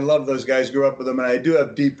I love those guys. Grew up with them, and I do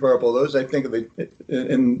have Deep Purple. Those I think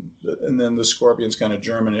and then the Scorpions kind of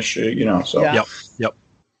Germanish, So Yep.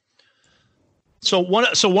 So one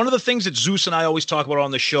of the things that Zeus and I always talk about on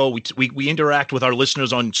the show, we interact with our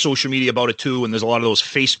listeners on social media about it too, and there's a lot of those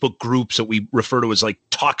Facebook groups that we refer to as like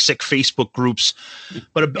toxic Facebook groups.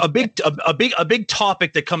 But a big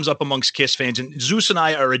topic that comes up amongst Kiss fans, and Zeus and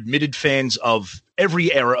I are admitted fans of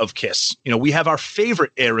every era of Kiss. We have our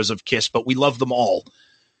favorite eras of Kiss, but we love them all.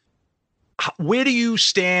 Where do you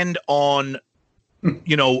stand on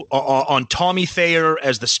on Tommy Thayer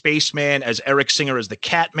as the Spaceman, as Eric Singer as the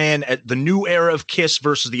Catman, at the new era of Kiss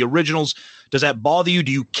versus the originals? Does that bother you?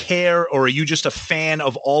 Do you care, or are you just a fan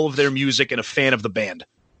of all of their music and a fan of the band?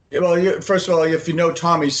 Well, first of all, if you know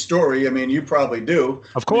Tommy's story, I mean, you probably do.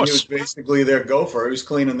 Of course. He was basically their gopher. He was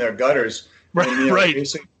cleaning their gutters. Right. And, right.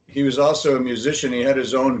 He was also a musician. He had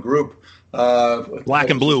his own group.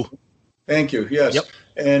 Black and Blue. Thank you. Yes. Yep.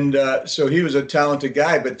 And so he was a talented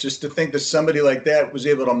guy, but just to think that somebody like that was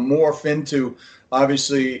able to morph into,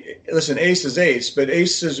 obviously, listen, Ace is Ace, but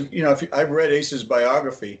Ace is, I've read Ace's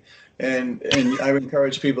biography, and I would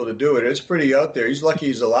encourage people to do it. It's pretty out there. He's lucky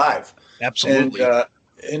he's alive. Absolutely.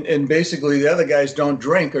 And basically the other guys don't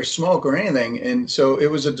drink or smoke or anything, and so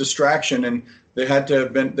it was a distraction, and there had to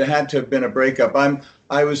have been a breakup.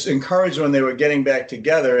 I was encouraged when they were getting back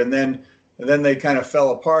together, and then they kind of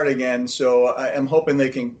fell apart again. So I'm hoping they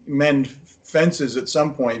can mend fences at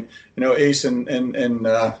some point. Ace and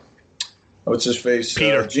what's his face?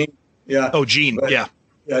 Peter. Gene. Yeah. Oh, Gene. Yeah,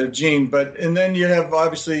 Gene. And then you have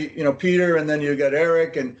obviously Peter, and then you got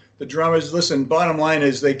Eric and the drummers. Listen, bottom line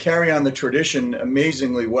is they carry on the tradition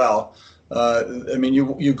amazingly well. I mean,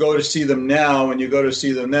 you go to see them now and you go to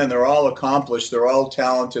see them then. They're all accomplished. They're all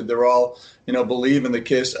talented. They're all believe in the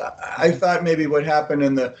Kiss. I thought maybe what happened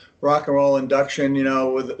in the rock and roll induction,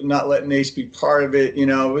 with not letting Ace be part of it, it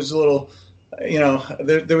was a little,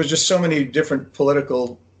 there was just so many different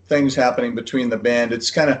political things happening between the band.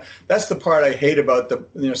 It's that's the part I hate about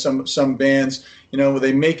some bands, where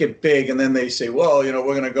they make it big and then they say, well, we're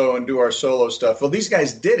going to go and do our solo stuff. Well, these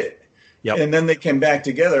guys did it. Yep. And then they came back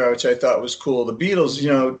together, which I thought was cool. The Beatles,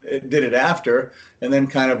 did it after and then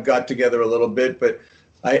kind of got together a little bit, but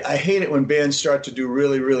I hate it when bands start to do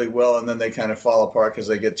really, really well and then they kind of fall apart because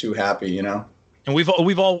they get too happy, And we've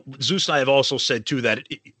all Zeus and I have also said too that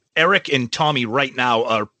Eric and Tommy right now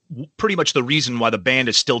are pretty much the reason why the band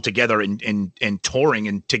is still together and touring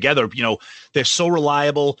and together. They're so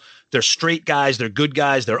reliable. They're straight guys. They're good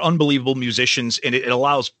guys. They're unbelievable musicians, and it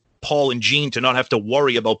allows Paul and Gene to not have to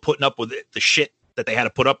worry about putting up with the shit that they had to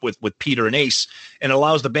put up with Peter and Ace, and it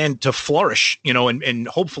allows the band to flourish, and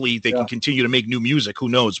hopefully they can continue to make new music. Who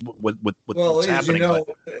knows what's happening?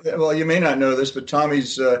 Well, you may not know this, but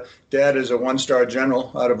Tommy's dad is a one-star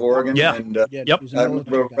general out of Oregon. Yeah. And yep.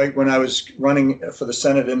 Right when I was running for the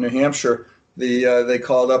Senate in New Hampshire, they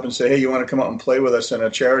called up and said, "Hey, you want to come out and play with us in a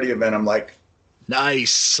charity event?" I'm like,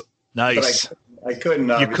 nice. But I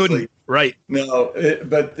couldn't. Obviously. You couldn't, right? No,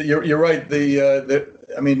 but you're right.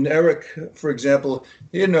 Eric, for example,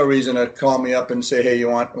 he had no reason to call me up and say, "Hey, you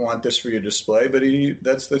want this for your display?" But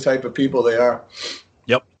that's the type of people they are.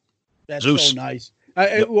 Yep. That's Zeus. So nice.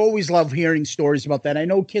 I always love hearing stories about that. I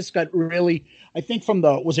know Kiss got really, I think from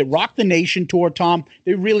was it Rock the Nation tour, Tom?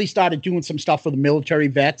 They really started doing some stuff for the military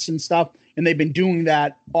vets and stuff, and they've been doing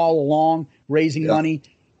that all along, raising money.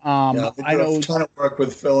 They do a ton of work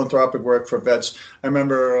with philanthropic work for vets. I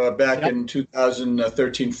remember back in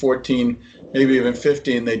 2013, 14, maybe even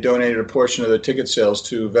 15, they donated a portion of the ticket sales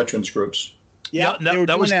to veterans groups. Yeah, they were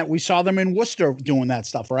doing that. We saw them in Worcester doing that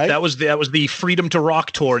stuff, right? That was the Freedom to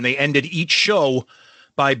Rock tour, and they ended each show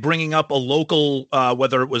by bringing up a local,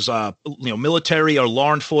 whether it was military or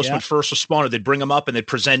law enforcement, first responder. They'd bring them up and they'd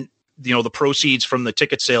present the proceeds from the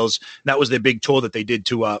ticket sales. That was their big tour that they did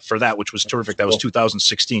for that, which was terrific. That was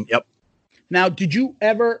 2016. Yep. Now, did you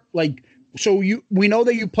ever we know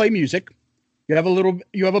that you play music. You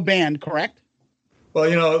have a band, correct?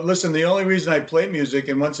 Well, listen, the only reason I play music,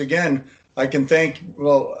 and once again, I can thank,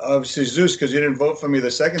 obviously Zeus, because you didn't vote for me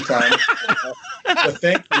the second time. So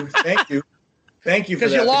thank you. Thank you for that.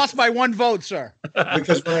 Because you lost by one vote, sir.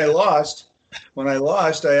 Because when I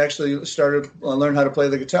lost, I actually learned how to play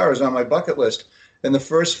the guitar. It was on my bucket list. And the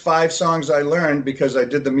first 5 songs I learned, because I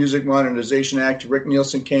did the Music Modernization Act, Rick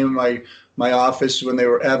Nielsen came in my office when they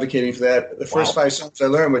were advocating for that. The first 5 songs I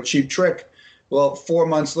learned were Cheap Trick. Well, 4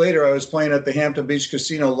 months later, I was playing at the Hampton Beach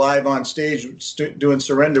Casino live on stage doing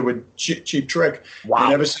Surrender with Cheap Trick. Wow.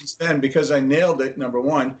 And ever since then, because I nailed it, number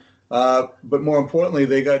one, but more importantly,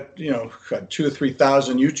 they got 2,000 or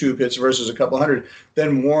 3,000 YouTube hits versus a couple hundred.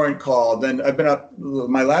 Then Warrant called. Then I've been up.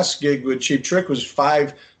 My last gig with Cheap Trick was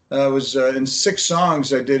in 6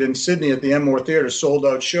 songs I did in Sydney at the Enmore Theatre, sold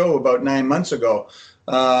out show about 9 months ago,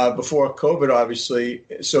 before COVID, obviously.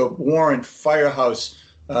 So Warrant, Firehouse,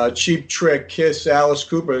 Cheap Trick, Kiss, Alice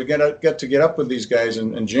Cooper. Get to get up with these guys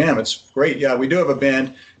and jam. It's great. Yeah, we do have a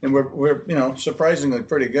band, and we're surprisingly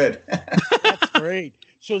pretty good. That's great.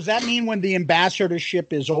 So does that mean when the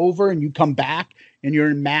ambassadorship is over and you come back and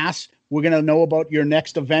you're in Mass, we're going to know about your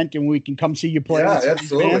next event and we can come see you play? Yeah,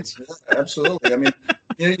 absolutely. Yeah, absolutely. I mean,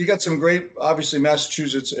 you got some great, obviously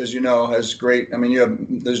Massachusetts, as you know, has great, I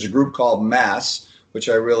mean, there's a group called Mass, which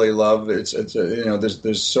I really love.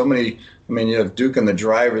 There's so many, I mean, you have Duke and the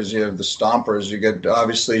Drivers, you have the Stompers, you get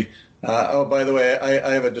obviously, by the way,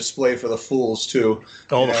 I have a display for the Fools too.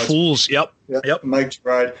 Oh, the Fools. Yep. Mike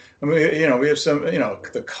Gerard. I mean, we have some,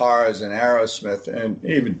 the Cars and Aerosmith and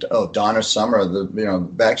even Donna Summer. Who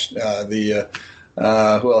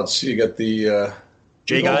else? You got the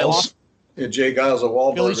Jay Giles. Yeah, Jay Giles of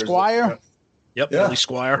Wahlburgers. Billy Squire. Billy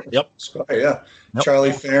Squire. Yep. Squire. Yeah. Yep.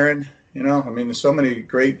 Charlie Theron. I mean, there's so many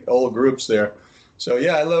great old groups there. So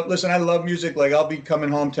yeah, I love music. Like I'll be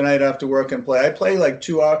coming home tonight after work and play. I play like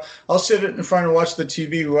 2 hours. I'll sit in front and watch the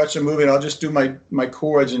TV, watch a movie, and I'll just do my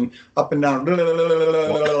chords and up and down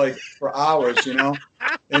like for hours,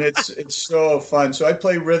 And it's so fun. So I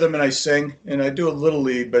play rhythm and I sing and I do a little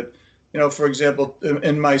lead. But for example,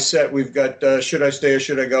 in my set we've got "Should I Stay or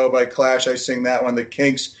Should I Go" by Clash. I sing that one. The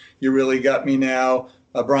Kinks, "You Really Got Me Now."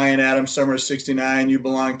 Bryan Adams, "Summer of '69," "You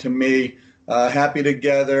Belong to Me." Happy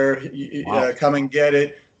Together, wow. Come and Get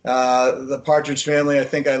It, the Partridge Family, I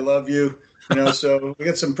Think I Love You, so we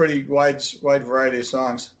got some pretty wide variety of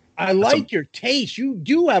songs. I like your taste. You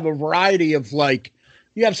do have a variety of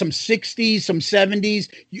you have some 60s, some 70s.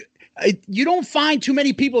 You don't find too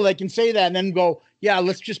many people that can say that and then go, yeah,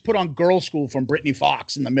 let's just put on Girl School from Britney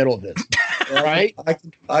Fox in the middle of this. Right?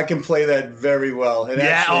 I can play that very well. And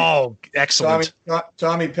actually, excellent.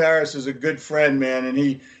 Tommy Paris is a good friend, man, and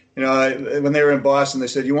he, when they were in Boston, they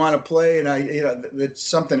said, "You want to play?" And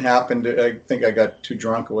something happened. I think I got too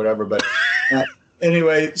drunk or whatever. But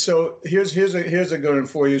anyway, so here's a good one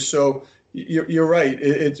for you. So you're right.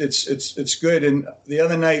 It's good. And the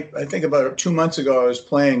other night, I think about 2 months ago, I was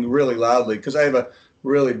playing really loudly because I have a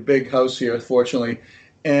really big house here, fortunately.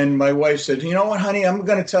 And my wife said, "You know what, honey? I'm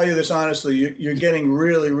going to tell you this honestly. You're getting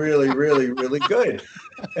really, really, really, really good."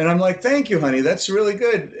 And I'm like, "Thank you, honey. That's really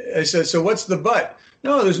good." I said, "So what's the but?"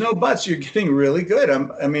 "No, there's no buts. You're getting really good.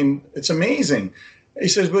 It's amazing." He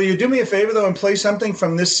says, "Will you do me a favor, though, and play something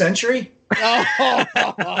from this century?" Oh,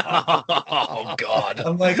 God.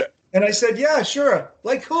 I'm like, and I said, "Yeah, sure.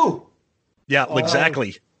 Like who?" Yeah,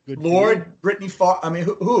 exactly. Lord, Britney Fox. I mean,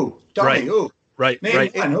 who? Tell me who. Right. Name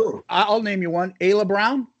one. Who? I'll name you one. Ayla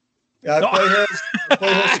Brown. I play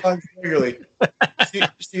her songs regularly.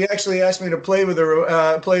 She actually asked me to play with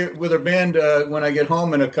her band when I get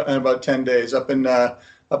home in about 10 days up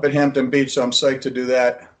at Hampton Beach. So I'm psyched to do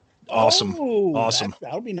that. Awesome. Oh, awesome.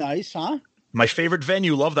 That'll be nice, huh? My favorite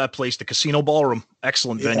venue. Love that place. The Casino Ballroom.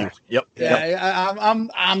 Excellent venue. Yep. Yeah.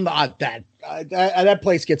 I'm not that. That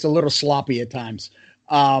place gets a little sloppy at times.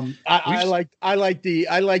 I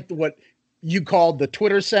like what you called the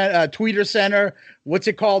Tweeter Center. What's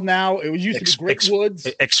it called now? It was used to be Great Woods.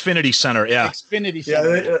 Xfinity Center, yeah. Xfinity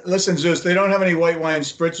Center. Yeah, listen, Zeus, they don't have any white wine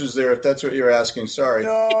spritzers there, if that's what you're asking. Sorry.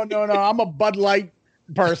 No. I'm a Bud Light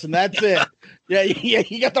person. That's it. Yeah,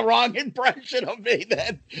 you got the wrong impression of me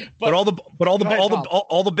then. But all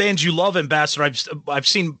the bands you love, Ambassador, I've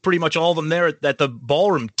seen pretty much all of them there at the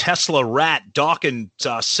Ballroom. Tesla, Rat, Dawkins,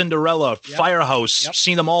 Cinderella, Firehouse.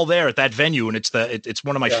 Seen them all there at that venue, and it's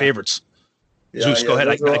one of my favorites. Zeus, go ahead.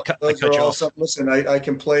 I cut you off. Listen, I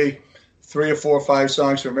can play 3 or 4 or 5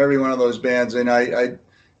 songs from every one of those bands, and I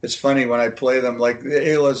it's funny when I play them. Like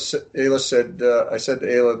Ayla said, I said to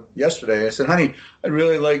Ayla yesterday, I said, honey, I'd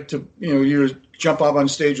really like to, you jump up on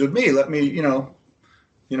stage with me. Let me,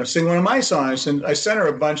 sing one of my songs. And I sent her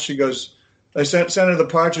a bunch. She goes, I sent her the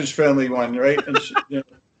Partridge Family one, right? And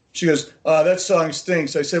she goes, that song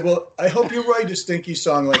stinks. I said, well, I hope you write a stinky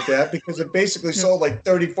song like that because it basically sold like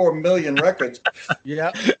 34 million records.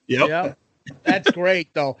 Yeah. That's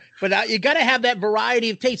great, though. But you got to have that variety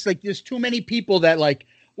of tastes. Like, there's too many people that like,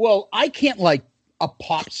 well, I can't like a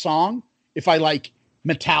pop song if I like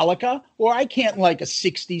Metallica, or I can't like a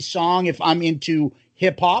 60s song if I'm into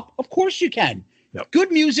hip hop. Of course you can. Yep.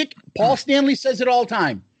 Good music. Paul Stanley says it all the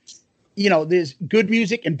time. There's good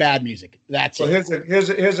music and bad music. That's it.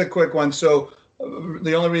 Here's a quick one. So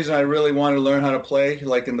the only reason I really wanted to learn how to play,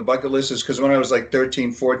 like in the bucket list, is because when I was like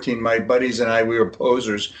 13, 14, my buddies and I, we were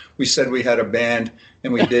posers. We said we had a band,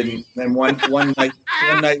 and we didn't. And one night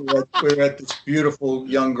we were at this beautiful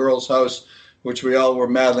young girl's house, which we all were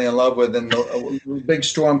madly in love with, and a big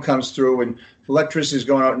storm comes through, and electricity's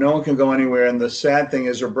going out. No one can go anywhere. And the sad thing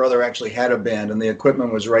is her brother actually had a band, and the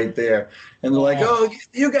equipment was right there. And they're like, oh,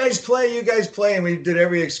 you guys play. And we did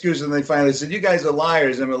every excuse. And they finally said, you guys are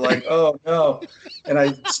liars. And we're like, oh, no. And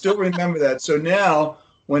I still remember that. So now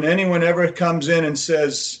when anyone ever comes in and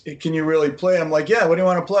says, can you really play? I'm like, yeah, what do you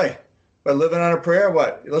want to play? By Living on a Prayer?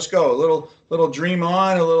 What? Let's go. A little Dream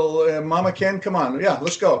On, a little Mama Ken. Come on. Yeah,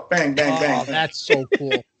 let's go. Bang, bang, bang. That's so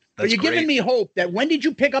cool. But you're giving me hope that when did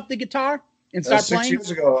you pick up the guitar and start playing? 6 years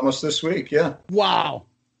ago, almost this week. Yeah. Wow.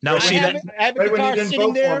 Now I have a guitar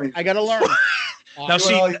sitting there. I got to learn. Now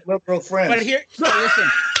see, all your liberal friends. But here,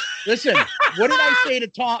 listen. What did I say to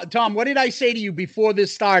Tom? What did I say to you before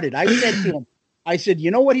this started? I said to him, I said, you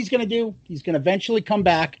know what he's going to do? He's going to eventually come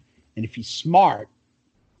back, and if he's smart,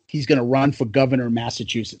 he's going to run for governor of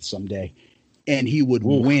Massachusetts someday, and he would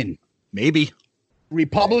win. Maybe.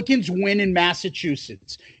 Republicans win in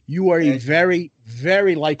Massachusetts. You are a very,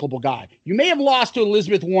 very likable guy. You may have lost to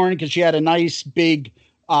Elizabeth Warren because she had a nice, big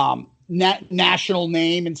national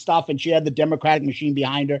name and stuff, and she had the Democratic machine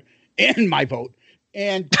behind her and my vote.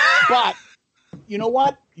 But you know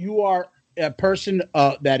what? You are a person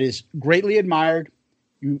that is greatly admired.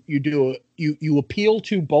 You appeal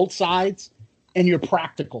to both sides, and you're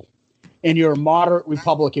practical, and you're a moderate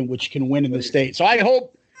Republican, which can win in the state. So I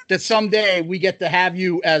hope that someday we get to have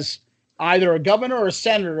you as either a governor or a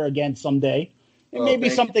senator again someday, and maybe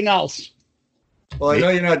something else. Well, I know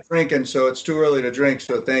you're not drinking, so it's too early to drink.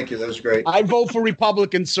 So thank you. That was great. I vote for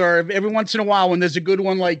Republicans, sir. Every once in a while, when there's a good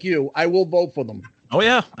one like you, I will vote for them. Oh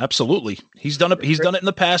yeah, absolutely. He's done it. He's done it in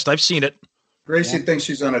the past. I've seen it. Gracie thinks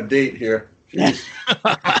she's on a date here.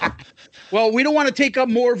 Well, we don't want to take up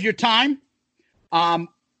more of your time.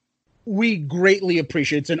 We greatly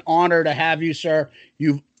appreciate it. It's an honor to have you, sir.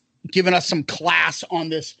 You've given us some class on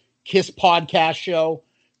this KISS podcast show.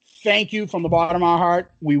 Thank you from the bottom of our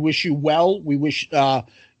heart. We wish you well. We wish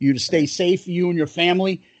you to stay safe, you and your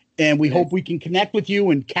family. And we hope we can connect with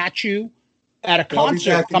you and catch you at a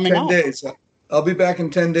concert coming up. I'll be back in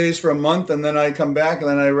 10 days for a month, and then I come back, and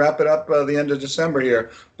then I wrap it up the end of December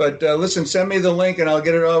here. But listen, send me the link, and I'll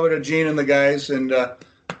get it over to Gene and the guys. And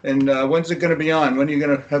when's it going to be on? When are you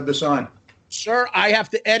going to have this on? Sir, I have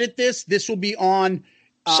to edit this. This will be on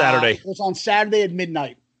Saturday. It's on Saturday at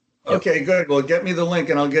midnight. Okay, good. Well, get me the link,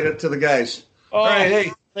 and I'll get it to the guys. All right,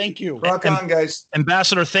 hey. Thank you. Rock on, guys.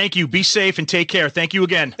 Ambassador, thank you. Be safe and take care. Thank you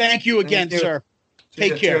again. Thank you again, sir.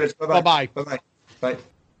 Take care. Cheers. Bye-bye. Bye-bye. Bye-bye. Bye.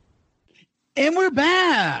 And we're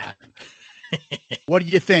back. What do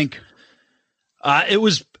you think? It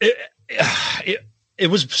was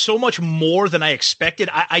so much more than I expected.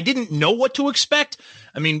 I didn't know what to expect.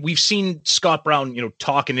 I mean, we've seen Scott Brown,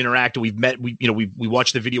 talk and interact. We've met, we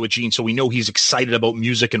watched the video with Gene, so we know he's excited about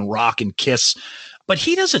music and rock and KISS, but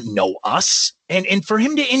he doesn't know us. And for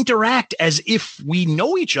him to interact as if we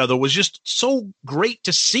know each other was just so great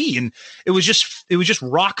to see. And it was just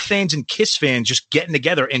rock fans and KISS fans just getting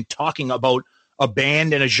together and talking about a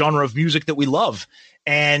band and a genre of music that we love.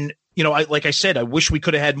 And like I said, I wish we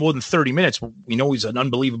could have had more than 30 minutes. We know he's an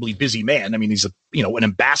unbelievably busy man. I mean, he's an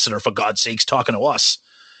ambassador, for God's sakes, talking to us.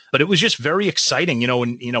 But it was just very exciting,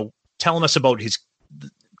 and telling us about his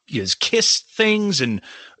KISS things and,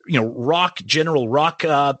 general rock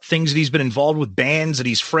things that he's been involved with, bands that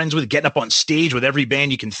he's friends with, getting up on stage with every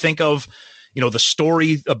band you can think of. The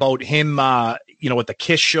story about him, at the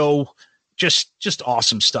Kiss show, just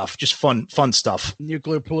awesome stuff, just fun stuff.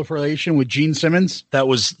 Nuclear proliferation with Gene Simmons. That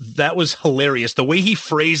was hilarious. The way he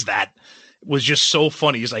phrased that was just so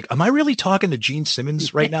funny. He's like, am I really talking to Gene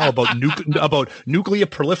Simmons right now about nuclear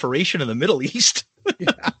proliferation in the Middle East?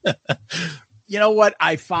 You know what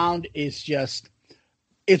I found is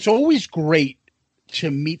it's always great to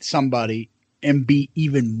meet somebody and be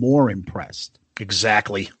even more impressed.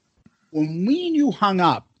 Exactly. When me and you hung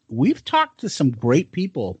up, we've talked to some great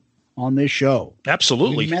people on this show.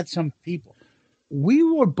 Absolutely. We met some people. We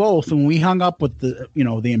were both, when we hung up with the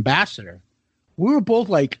ambassador, we were both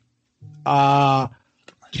like,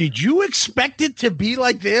 did you expect it to be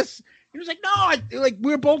like this? He was like, no,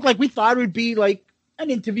 we were both like, we thought it would be like an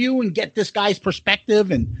interview and get this guy's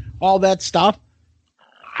perspective and all that stuff.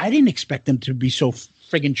 I didn't expect him to be so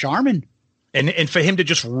friggin' charming. And for him to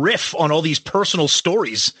just riff on all these personal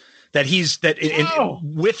stories that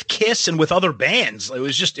with Kiss and with other bands. It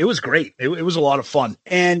was great. It was a lot of fun.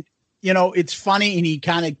 And, it's funny. And he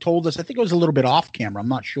kind of told us, I think it was a little bit off camera. I'm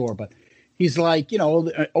not sure, but he's like,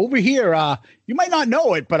 over here, you might not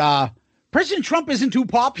know it, but President Trump isn't too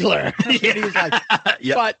popular. He's like,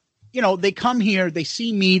 yep. But, they come here, they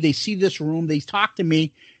see me, they see this room, they talk to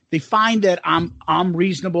me. They find that I'm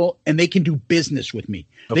reasonable and they can do business with me.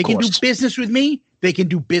 They can do business with me. They can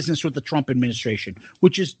do business with the Trump administration,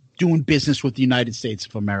 which is doing business with the United States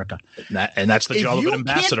of America. And that's the job of an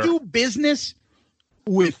ambassador. If you can't do business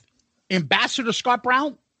with Ambassador Scott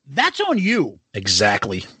Brown, that's on you.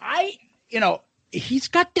 Exactly. He's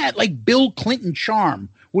got that like Bill Clinton charm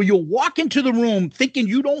where you'll walk into the room thinking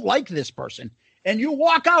you don't like this person. And you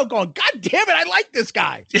walk out going, God damn it, I like this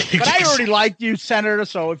guy. But I already liked you, Senator.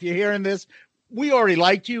 So if you're hearing this, we already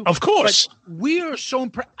liked you. Of course. But we are so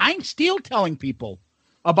impressed. I'm still telling people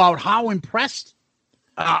about how impressed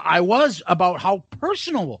I was, about how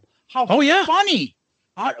personal, how funny,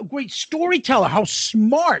 a great storyteller, how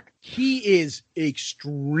smart. He is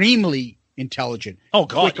extremely intelligent. Oh,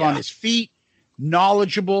 God. Quick on his feet,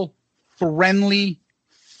 knowledgeable, friendly,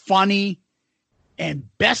 funny, and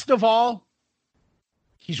best of all,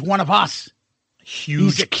 he's one of us.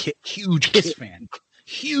 Huge Kiss fan.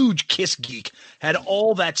 Huge Kiss geek. Had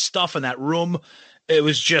all that stuff in that room. It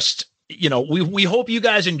was just, we hope you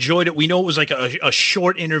guys enjoyed it. We know it was like a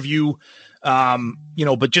short interview,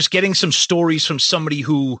 but just getting some stories from somebody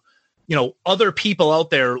who, other people out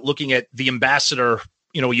there looking at the ambassador,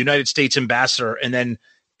 United States ambassador, and then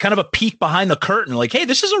kind of a peek behind the curtain, like, hey,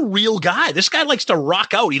 this is a real guy. This guy likes to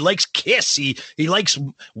rock out. He likes Kiss. He likes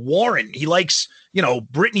Warren. He likes,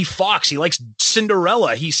 Brittany Fox. He likes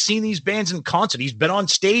Cinderella. He's seen these bands in concert. He's been on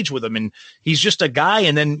stage with them, and he's just a guy.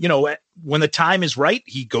 And then, when the time is right,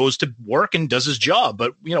 he goes to work and does his job.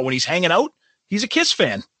 But, when he's hanging out, he's a Kiss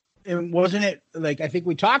fan. And wasn't it like, I think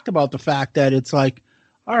we talked about the fact that it's like,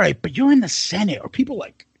 all right, but you're in the Senate, or people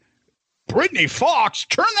like Brittany Fox,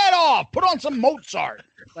 turn that off, put on some Mozart.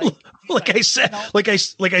 I said,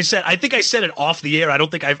 I think I said it off the air. I don't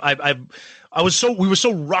think we were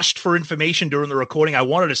so rushed for information during the recording. I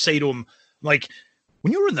wanted to say to him, like,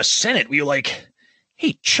 when you were in the Senate, we were like,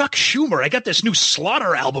 hey, Chuck Schumer, I got this new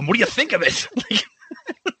Slaughter album. What do you think of it?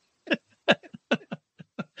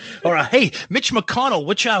 Or, hey, Mitch McConnell,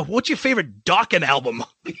 what's your favorite Dawkins album?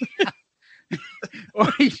 Or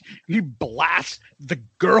he blasts the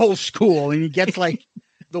girls' school and he gets like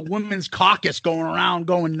the women's caucus going around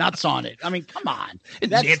going nuts on it. I mean, come on.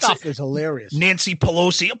 That stuff is hilarious. Nancy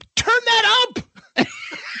Pelosi, turn that up.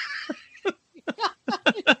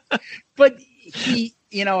 But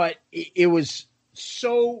it was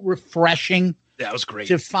so refreshing. That was great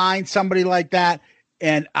to find somebody like that.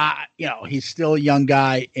 And, he's still a young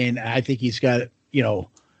guy, and I think he's got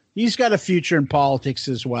a future in politics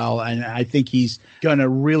as well. And I think he's going to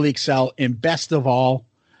really excel. And best of all,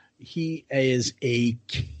 he is a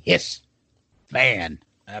Kiss fan.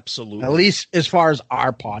 Absolutely. At least as far as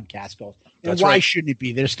our podcast goes. And That's why right. shouldn't it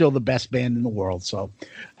be? They're still the best band in the world. So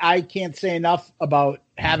I can't say enough about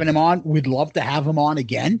having him on. We'd love to have him on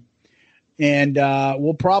again. And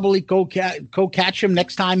we'll probably go catch him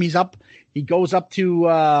next time he's up. He goes up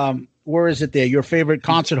to where is it there? Your favorite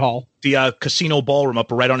concert hall? The Casino Ballroom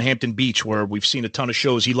up right on Hampton Beach, where we've seen a ton of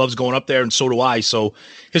shows. He loves going up there, and so do I. So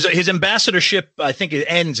his ambassadorship, I think it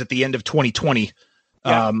ends at the end of 2020.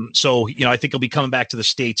 Yeah. So, I think he'll be coming back to the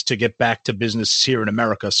States to get back to business here in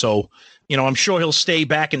America. So, I'm sure he'll stay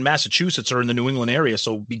back in Massachusetts or in the New England area.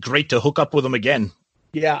 So it'd be great to hook up with him again.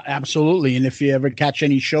 Yeah, absolutely. And if you ever catch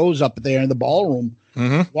any shows up there in the ballroom,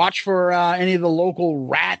 watch for any of the local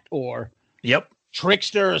Rat or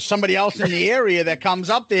Trickster or somebody else in the area that comes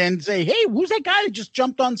up there and say, hey, who's that guy that just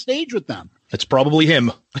jumped on stage with them? It's probably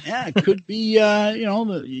him. Yeah, it could be,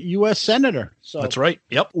 the U.S. Senator. So that's right.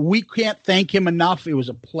 Yep. We can't thank him enough. It was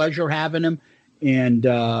a pleasure having him. And,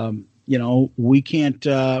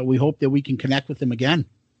 we hope that we can connect with him again.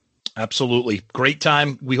 Absolutely. Great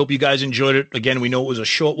time. We hope you guys enjoyed it. Again, we know it was a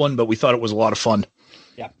short one, but we thought it was a lot of fun.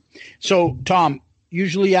 Yeah. So, Tom,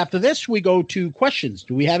 usually after this, we go to questions.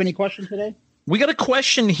 Do we have any questions today? We got a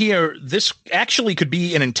question here. This actually could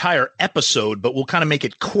be an entire episode, but we'll kind of make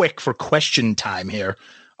it quick for question time here.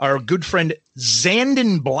 Our good friend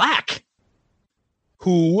Zandon Black,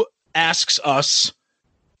 who asks us,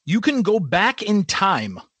 you can go back in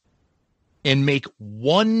time and make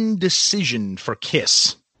one decision for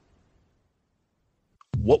Kiss.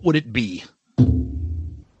 What would it be?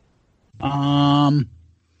 One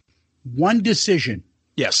decision.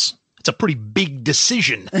 Yes. It's a pretty big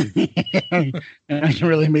decision. And I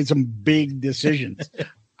really made some big decisions.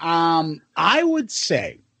 I would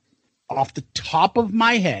say, off the top of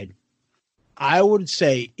my head, I would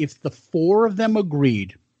say if the four of them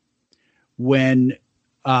agreed when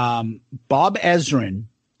Bob Ezrin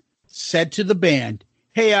said to the band,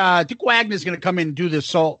 hey, Dick Wagner's going to come in and do this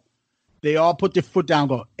solo. They all put their foot down and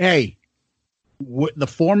go, hey, the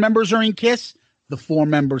four members are in Kiss. The four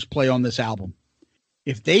members play on this album.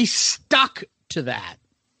 If they stuck to that,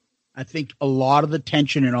 I think a lot of the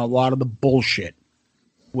tension and a lot of the bullshit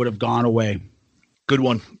would have gone away. Good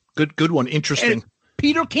one. Good one. Interesting. And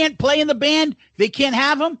Peter can't play in the band. They can't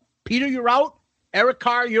have him. Peter, you're out. Eric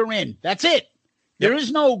Carr, you're in. That's it. There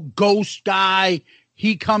is no ghost guy.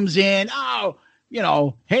 He comes in. Oh,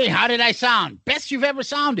 hey, how did I sound? Best you've ever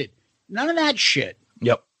sounded. None of that shit.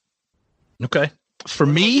 Yep. Okay. For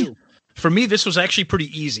me, this was actually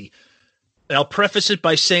pretty easy. I'll preface it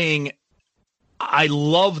by saying I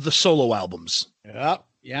love the solo albums. Yeah.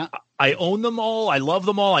 I own them all. I love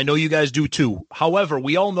them all. I know you guys do too. However,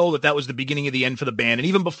 we all know that was the beginning of the end for the band. And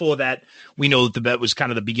even before that, we know that was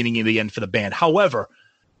kind of the beginning of the end for the band. However,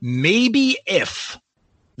 maybe if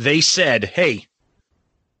they said, hey,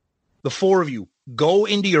 the four of you, go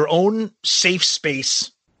into your own safe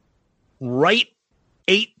space, write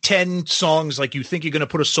 8-10 songs like you think you're going to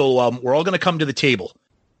put a solo album. We're all going to come to the table.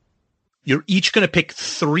 You're each going to pick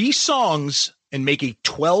 3 songs and make a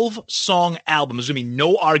 12-song album. There's going to be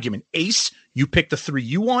no argument. Ace, you pick the 3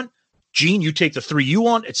 you want. Gene, you take the 3 you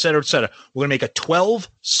want, et cetera, et cetera. We're going to make a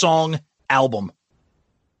 12-song album.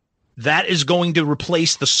 That is going to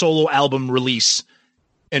replace the solo album release,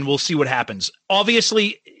 and we'll see what happens.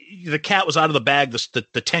 Obviously, the cat was out of the bag.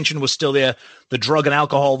 The tension was still there. The drug and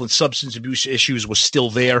alcohol and substance abuse issues was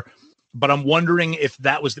still there. But I'm wondering if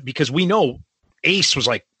that was because we know Ace was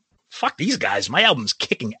like, fuck these guys. My album's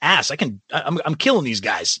kicking ass. I'm killing these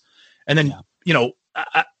guys. And then,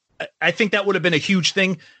 I think that would have been a huge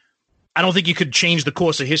thing. I don't think you could change the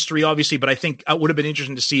course of history, obviously, but I think it would have been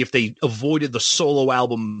interesting to see if they avoided the solo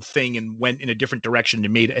album thing and went in a different direction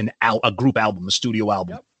and made a group album, a studio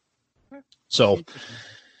album. Yep. So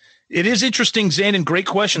it is interesting, Zandon. Great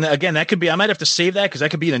question. Again, that could be, I might have to save that because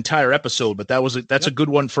that could be an entire episode, but that's a good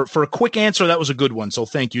one for a quick answer. That was a good one. So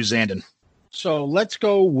thank you, Zandon. So let's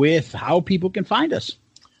go with how people can find us.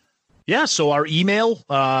 Yeah. So our email,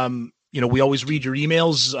 we always read your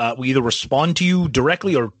emails. We either respond to you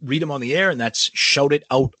directly or read them on the air, and that's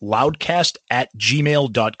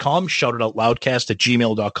shoutitoutloudcast@gmail.com.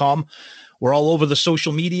 Shoutitoutloudcast@gmail.com. We're all over the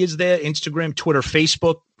social medias there, Instagram, Twitter,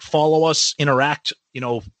 Facebook. Follow us, interact,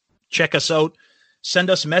 check us out, send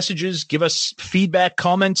us messages, give us feedback,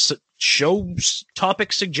 comments, shows,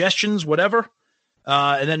 topic suggestions, whatever.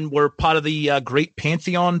 And then we're part of the Great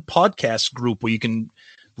Pantheon podcast group where you can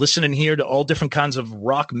listen and hear to all different kinds of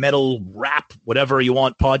rock, metal, rap, whatever you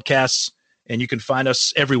want podcasts. And you can find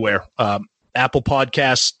us everywhere. Apple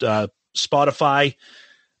Podcast, Spotify,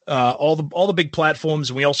 all the big platforms.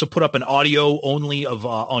 And we also put up an audio only of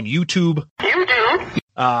on YouTube. You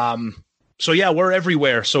do. So yeah, we're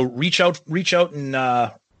everywhere. So reach out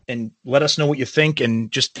and let us know what you think and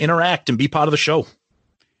just interact and be part of the show.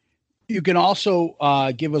 You can also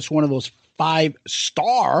give us one of those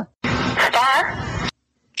 5-star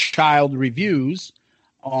child reviews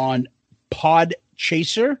on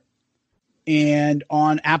Podchaser and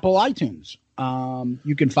on Apple iTunes.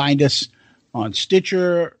 You can find us on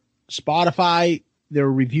Stitcher, Spotify. There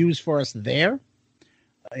are reviews for us there.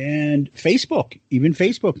 And Facebook, even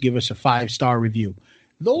Facebook, give us a 5-star review.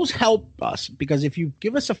 Those help us because if you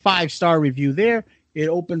give us a 5-star review there, it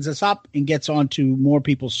opens us up and gets onto more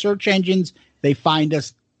people's search engines, they find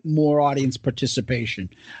us more audience participation.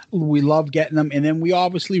 We love getting them, and then we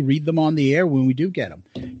obviously read them on the air when we do get them.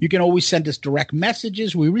 You can always send us direct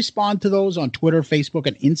messages. We respond to those on Twitter, Facebook,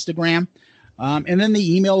 and Instagram. And then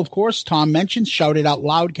the email, of course, Tom mentioned,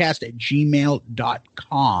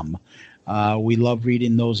 shoutitoutloudcast@gmail.com. We love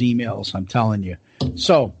reading those emails, I'm telling you.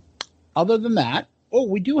 So other than that,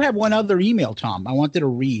 we do have one other email, Tom, I wanted to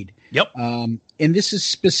read. Yep. And this is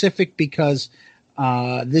specific because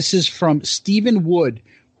this is from Stephen Wood,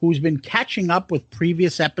 who's been catching up with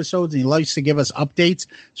previous episodes, and he likes to give us updates.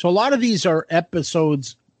 So a lot of these are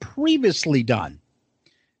episodes previously done,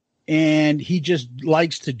 and he just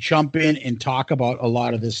likes to jump in and talk about a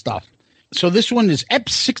lot of this stuff. So this one is Ep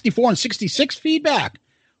 64 and 66 feedback.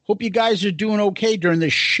 Hope you guys are doing okay during the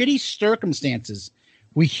shitty circumstances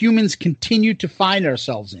we humans continue to find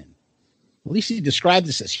ourselves in. At least he described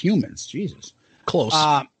this as humans. Jesus. Close.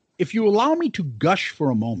 If you allow me to gush for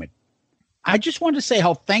a moment, I just want to say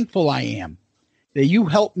how thankful I am that you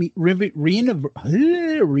helped me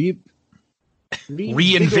reinvigorate.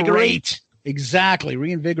 Exactly.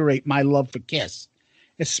 Reinvigorate my love for Kiss,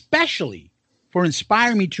 especially for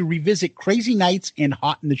inspiring me to revisit Crazy Nights and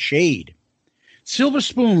Hot in the Shade. Silver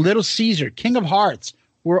Spoon, Little Caesar, King of Hearts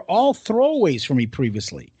were all throwaways for me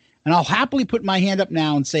previously. And I'll happily put my hand up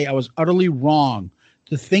now and say I was utterly wrong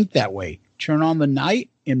to think that way. Turn on the Night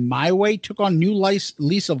in My Way took on new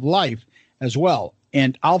lease of life as well.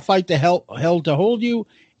 And I'll Fight the Hell to Hold You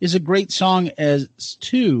is a great song as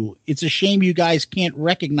too. It's a shame you guys can't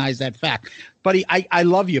recognize that fact. Buddy, I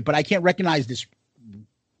love you, but I can't recognize this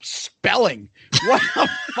spelling. What the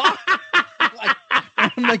fuck?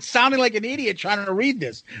 I'm like sounding like an idiot trying to read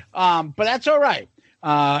this. But that's all right.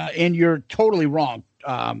 And you're totally wrong.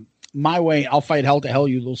 My Way, I'll Fight Hell to Hell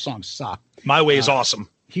You, those songs suck. My Way is awesome.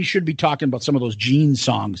 He should be talking about some of those Gene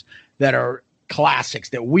songs that are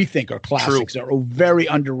classics, that we think are classics. True. That are very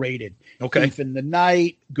underrated. Okay. Thief in the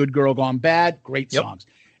Night, Good Girl Gone Bad, great songs.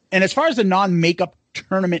 And as far as the non-makeup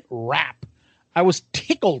tournament rap, I was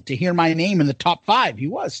tickled to hear my name in the top 5. He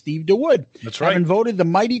was Steve DeWood. That's right. Having voted The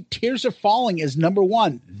Mighty Tears Are Falling as number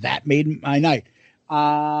 1. That made my night.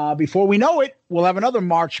 Before we know it, we'll have another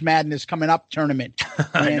March Madness coming up tournament.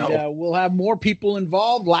 And we'll have more people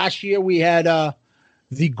involved. Last year we had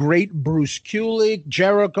the great Bruce Kulick,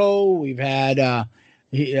 Jericho. We've had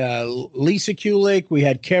Lisa Kulick. We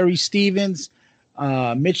had Kerry Stevens,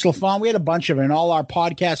 Mitch LaFon. We had a bunch of it, and all our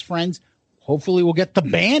podcast friends. Hopefully we'll get the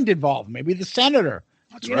band involved. Maybe the senator.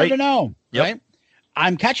 That's you right. never know. Yep. Right?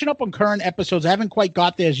 I'm catching up on current episodes. I haven't quite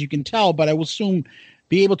got there, as you can tell, but I will soon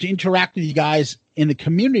be able to interact with you guys in the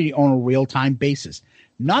community on a real-time basis.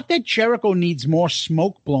 Not that Jericho needs more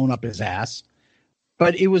smoke blown up his ass,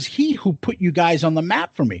 but it was he who put you guys on the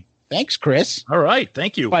map for me. Thanks, Chris. All right.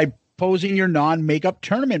 Thank you. By posing your non-makeup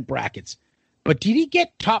tournament brackets. But did he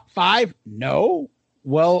get top 5? No.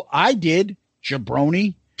 Well, I did,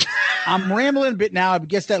 jabroni. I'm rambling a bit now. I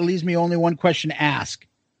guess that leaves me only one question to ask.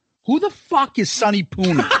 Who the fuck is Sonny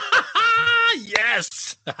Pooney?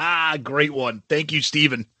 Yes. Great one. Thank you,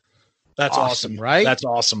 Steven. That's awesome, right? That's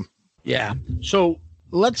awesome. Yeah. So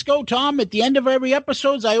let's go, Tom. At the end of every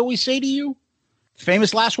episode, I always say to you,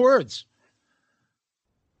 famous last words.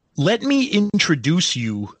 Let me introduce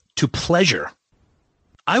you to pleasure.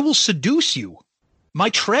 I will seduce you, my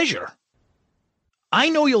treasure. I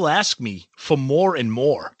know you'll ask me for more and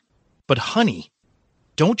more, but honey,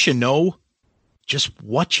 don't you know just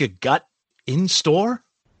what you got in store?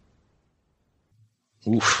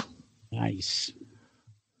 Oof. Nice.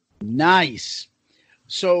 Nice.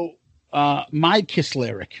 So, my Kiss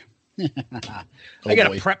lyric. I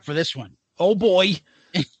got to prep for this one. Oh, boy.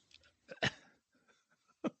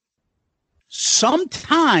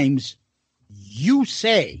 Sometimes you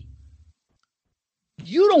say,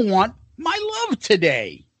 you don't want my love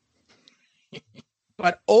today.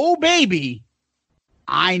 But, oh, baby,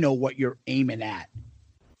 I know what you're aiming at.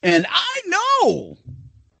 And I know.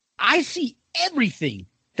 I see everything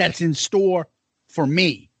that's in store for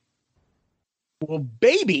me. Well,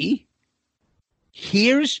 baby,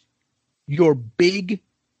 here's your big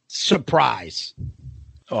surprise.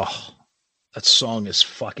 Oh, that song is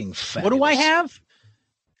fucking fabulous. What do I have?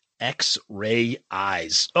 X-Ray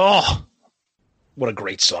Eyes. Oh, what a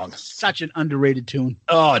great song. Such an underrated tune.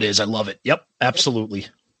 Oh, it is. I love it. Yep, absolutely.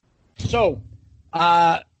 So,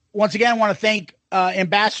 once again, I want to thank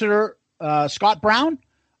Ambassador Scott Brown.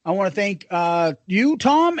 I want to thank you,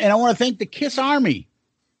 Tom, and I want to thank the Kiss Army.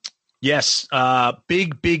 Yes.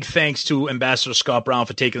 Big thanks to Ambassador Scott Brown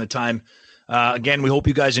for taking the time. Again, we hope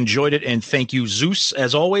you guys enjoyed it, and thank you, Zeus,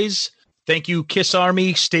 as always. Thank you, Kiss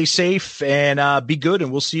Army. Stay safe and be good,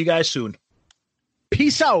 and we'll see you guys soon.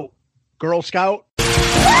 Peace out. Girl Scout.